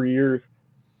out for years.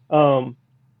 You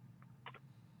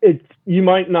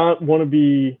might not want to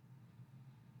be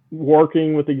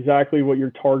working with exactly what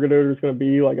your target odor is going to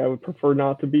be. Like, I would prefer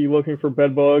not to be looking for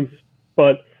bed bugs,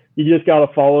 but you just got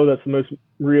to follow that's the most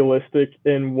realistic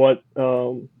in what,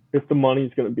 if the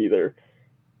money's going to be there.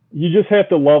 You just have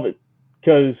to love it,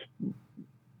 because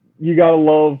you got to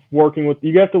love working with,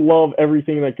 you have to love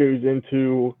everything that goes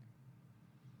into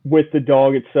with the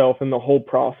dog itself and the whole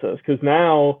process. Because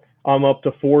now I'm up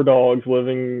to 4 dogs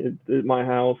living at my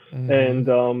house, and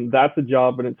that's a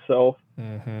job in itself.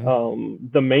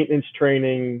 The maintenance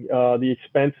training, the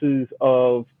expenses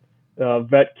of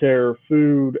vet care,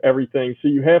 food, everything. So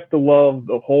you have to love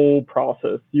the whole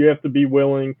process. You have to be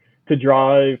willing to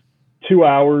drive 2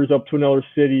 hours up to another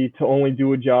city to only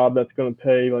do a job that's going to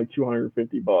pay like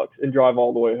 $250 and drive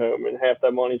all the way home, and half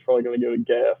that money is probably going to go to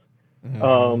gas.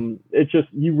 It's just,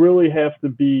 you really have to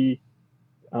be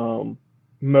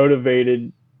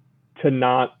motivated to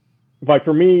not, like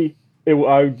for me,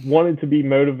 I wanted to be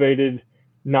motivated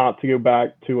not to go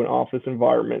back to an office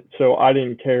environment. So I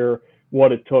didn't care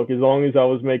what it took. As long as I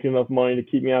was making enough money to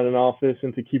keep me out of an office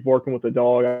and to keep working with a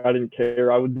dog, I didn't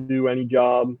care. I would do any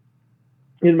job.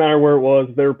 It didn't matter where it was.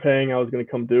 If they were paying, I was going to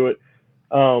come do it.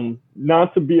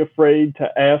 Not to be afraid to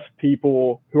ask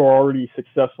people who are already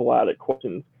successful at it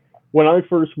questions. When I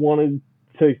first wanted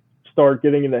to start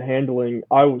getting into handling,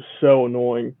 I was so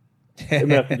annoying at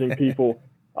messaging people.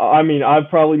 I mean, I've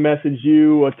probably messaged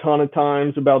you a ton of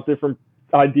times about different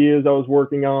ideas I was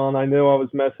working on. I know I was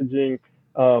messaging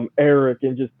Eric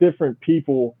and just different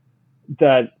people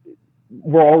that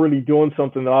were already doing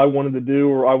something that I wanted to do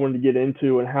or I wanted to get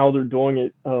into, and how they're doing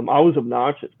it. I was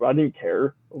obnoxious, but I didn't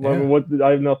care. I mean, I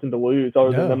have nothing to lose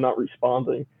other than them not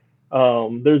responding.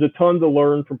 There's a ton to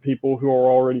learn from people who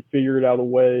are already figured out a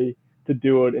way to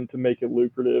do it and to make it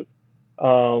lucrative.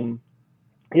 You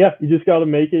just got to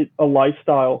make it a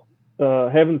lifestyle.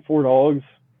 Having 4 dogs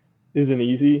isn't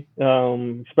easy,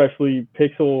 especially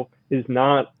Pixel is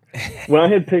not. When I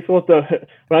had Pixel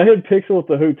at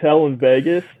the hotel in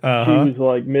Vegas, she was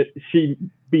like, she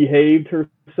behaved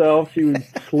herself. She would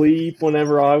sleep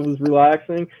whenever I was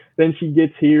relaxing. Then she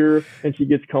gets here and she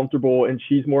gets comfortable, and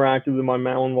she's more active than my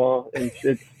Malinois. And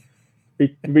it's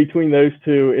between those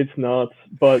two, it's nuts.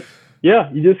 But yeah,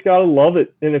 you just gotta love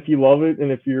it. And if you love it,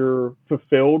 and if you're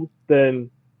fulfilled, then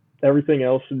everything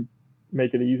else should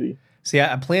make it easy. See,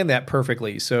 I planned that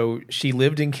perfectly. So she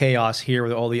lived in chaos here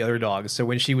with all the other dogs. So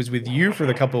when she was with you for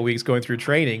the couple of weeks going through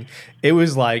training, it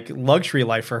was like luxury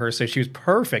life for her. So she was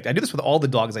perfect. I do this with all the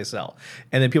dogs I sell.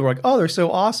 And then people are like, oh, they're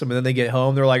so awesome. And then they get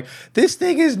home, they're like, this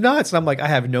thing is nuts. And I'm like, I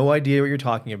have no idea what you're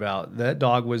talking about. That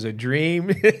dog was a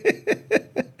dream.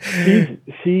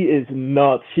 She is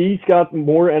nuts. She's got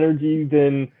more energy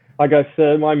than, like I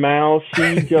said, my mouse.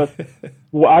 She just...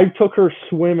 Well, I took her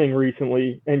swimming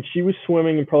recently, and she was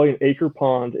swimming in probably an acre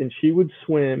pond, and she would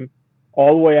swim all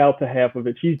the way out to half of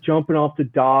it. She's jumping off the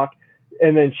dock.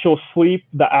 and then she'll sleep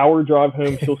the hour drive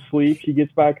home. She'll sleep. She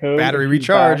gets back home. Battery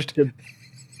recharged.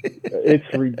 It's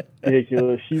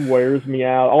ridiculous. She wears me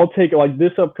out. I'll take it like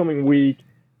this upcoming week.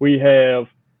 We have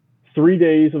 3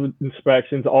 days of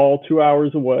inspections, all 2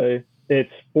 hours away.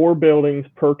 It's 4 buildings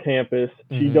per campus.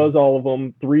 She does all of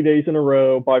them 3 days in a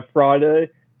row. By Friday,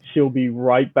 she'll be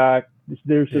right back.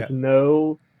 There's just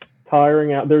no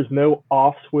tiring out. There's no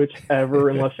off switch ever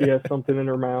unless she has something in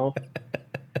her mouth.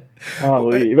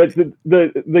 But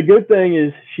the good thing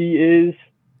is she is,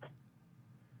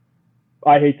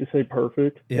 I hate to say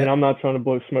perfect, and I'm not trying to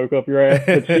blow smoke up your ass,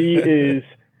 but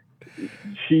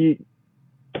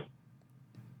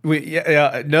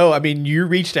no, I mean, you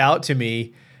reached out to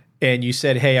me and you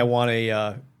said, hey, I want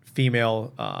a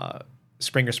female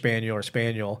Springer Spaniel or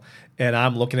Spaniel. And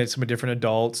I'm looking at some different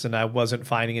adults and I wasn't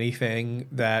finding anything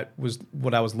that was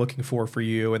what I was looking for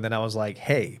you. And then I was like,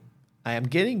 hey, I am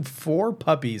getting 4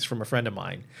 puppies from a friend of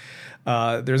mine.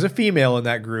 There's a female in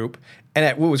that group.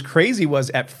 And what was crazy was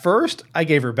at first I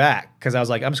gave her back because I was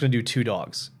like, I'm just going to do 2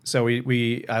 dogs. So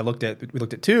we looked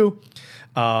at 2.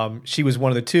 She was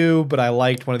one of the 2, but I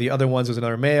liked one of the other ones was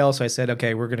another male. So I said,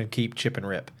 okay, we're going to keep Chip and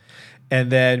Rip.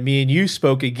 And then me and you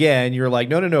spoke again. You were like,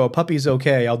 no, a puppy's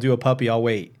okay. I'll do a puppy. I'll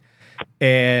wait.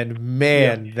 And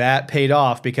man, that paid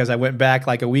off because I went back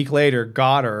like a week later,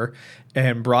 got her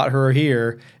and brought her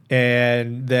here.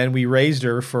 And then we raised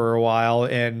her for a while,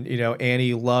 and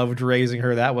Annie loved raising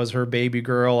her. That was her baby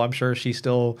girl. I'm sure she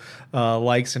still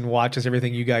likes and watches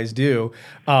everything you guys do.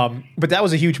 But that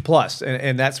was a huge plus,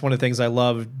 and that's one of the things I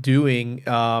love doing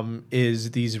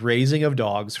is these raising of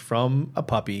dogs from a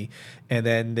puppy, and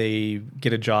then they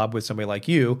get a job with somebody like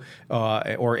you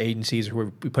or agencies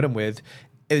who we put them with.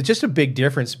 It's just a big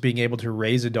difference being able to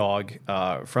raise a dog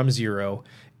from zero,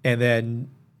 and then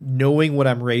knowing what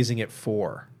I'm raising it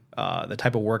for. The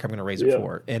type of work I'm going to raise it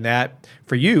for. And that,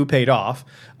 for you, paid off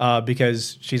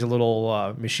because she's a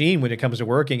little machine when it comes to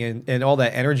working. And all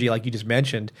that energy, like you just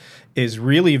mentioned, is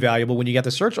really valuable when you get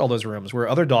to search all those rooms where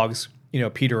other dogs,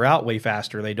 peter out way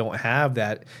faster. They don't have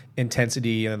that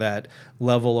intensity and that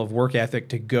level of work ethic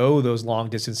to go those long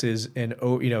distances and,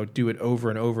 do it over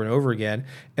and over and over again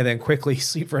and then quickly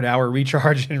sleep for an hour,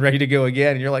 recharge, and ready to go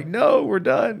again. And you're like, no, we're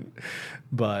done.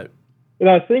 But... And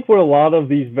I think what a lot of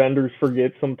these vendors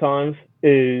forget sometimes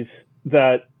is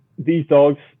that these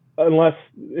dogs, unless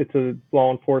it's a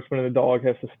law enforcement and the dog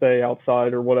has to stay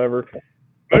outside or whatever,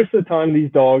 most of the time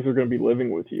these dogs are going to be living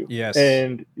with you. Yes.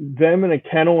 And them in a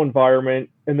kennel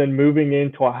environment and then moving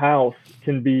into a house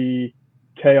can be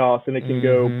chaos and it can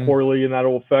go poorly, and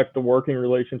that'll affect the working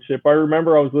relationship. I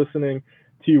remember I was listening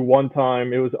to you one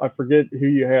time. It was, I forget who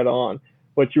you had on.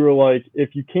 But you were like,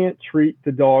 if you can't treat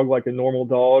the dog like a normal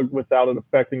dog without it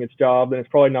affecting its job, then it's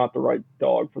probably not the right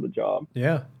dog for the job.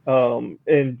 Yeah.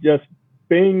 And just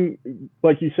being,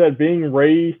 like you said, being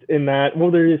raised in that,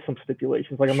 well, there is some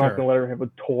stipulations. Like, I'm not going to let her have a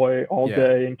toy all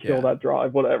day and kill that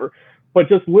drive, whatever. But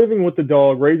just living with the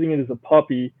dog, raising it as a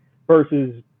puppy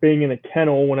versus being in a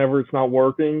kennel whenever it's not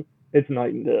working, it's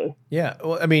night and day. Yeah.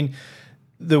 Well, I mean,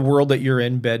 the world that you're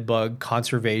in, bed bug,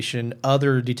 conservation,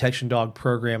 other detection dog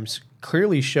programs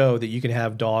clearly show that you can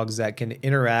have dogs that can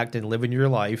interact and live in your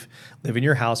life, live in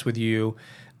your house with you,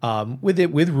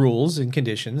 with rules and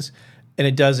conditions, and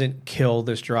it doesn't kill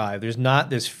this drive. There's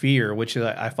not this fear, which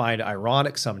I find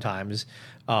ironic sometimes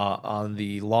on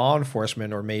the law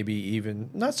enforcement, or maybe even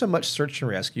not so much search and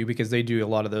rescue, because they do, a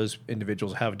lot of those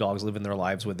individuals have dogs living their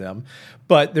lives with them.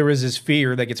 But there is this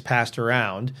fear that gets passed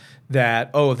around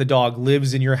that, if the dog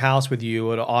lives in your house with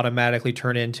you, it'll automatically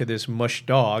turn into this mush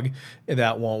dog, and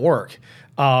that won't work.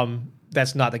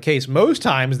 That's not the case. Most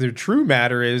times the true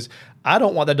matter is, I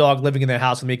don't want the dog living in the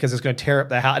house with me because it's going to tear up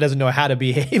the house. It doesn't know how to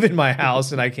behave in my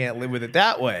house, and I can't live with it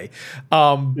that way.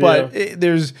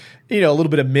 There's, a little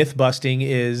bit of myth busting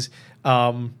is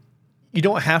you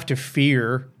don't have to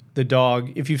fear the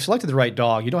dog. If you've selected the right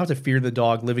dog, you don't have to fear the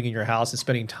dog living in your house and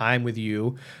spending time with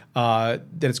you, that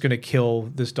it's going to kill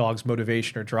this dog's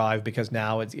motivation or drive because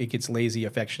now it gets lazy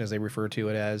affection, as they refer to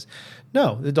it as.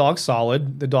 No, the dog's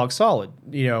solid. The dog's solid.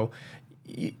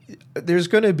 There's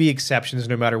going to be exceptions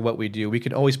no matter what we do. We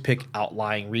can always pick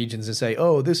outlying regions and say,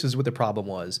 this is what the problem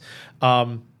was.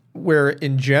 Where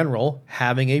in general,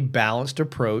 having a balanced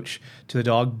approach to the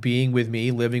dog being with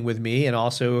me, living with me, and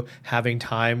also having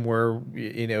time where,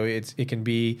 it can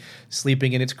be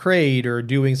sleeping in its crate or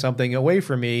doing something away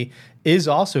from me, is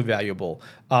also valuable.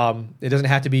 It doesn't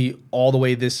have to be all the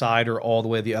way this side or all the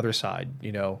way the other side.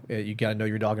 You got to know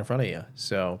your dog in front of you.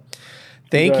 So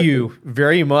thank you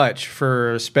very much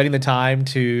for spending the time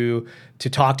to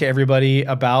talk to everybody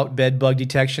about bed bug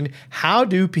detection. How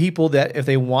do people that, if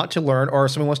they want to learn or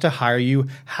someone wants to hire you,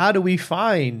 how do we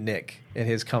find Nick and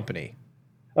his company?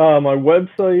 My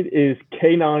website is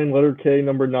K9, letter K,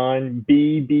 number 9,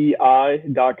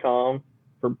 BBI.com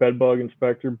for bedbug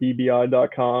inspector,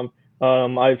 BBI.com.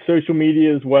 I have social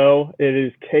media as well. It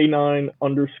is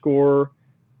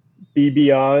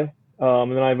K9_BBI.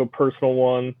 And then I have a personal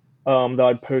one that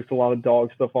I post a lot of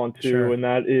dog stuff on too. Sure. And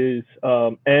that is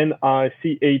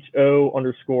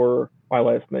NICHO_ my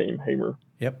last name, Hamer.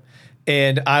 Yep.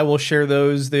 And I will share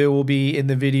those. They will be in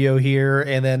the video here,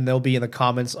 and then they'll be in the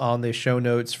comments on the show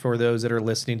notes for those that are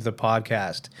listening to the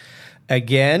podcast.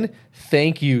 Again,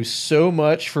 thank you so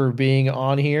much for being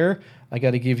on here. I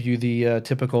got to give you the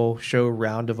typical show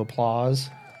round of applause.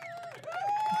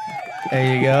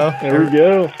 There you go. There we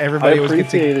go. Everybody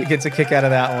gets a kick out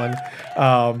of that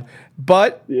one.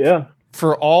 But yeah,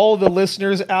 for all the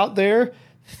listeners out there,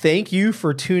 thank you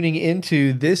for tuning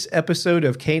into this episode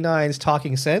of K9's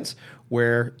Talking Sense,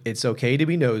 where it's okay to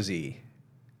be nosy.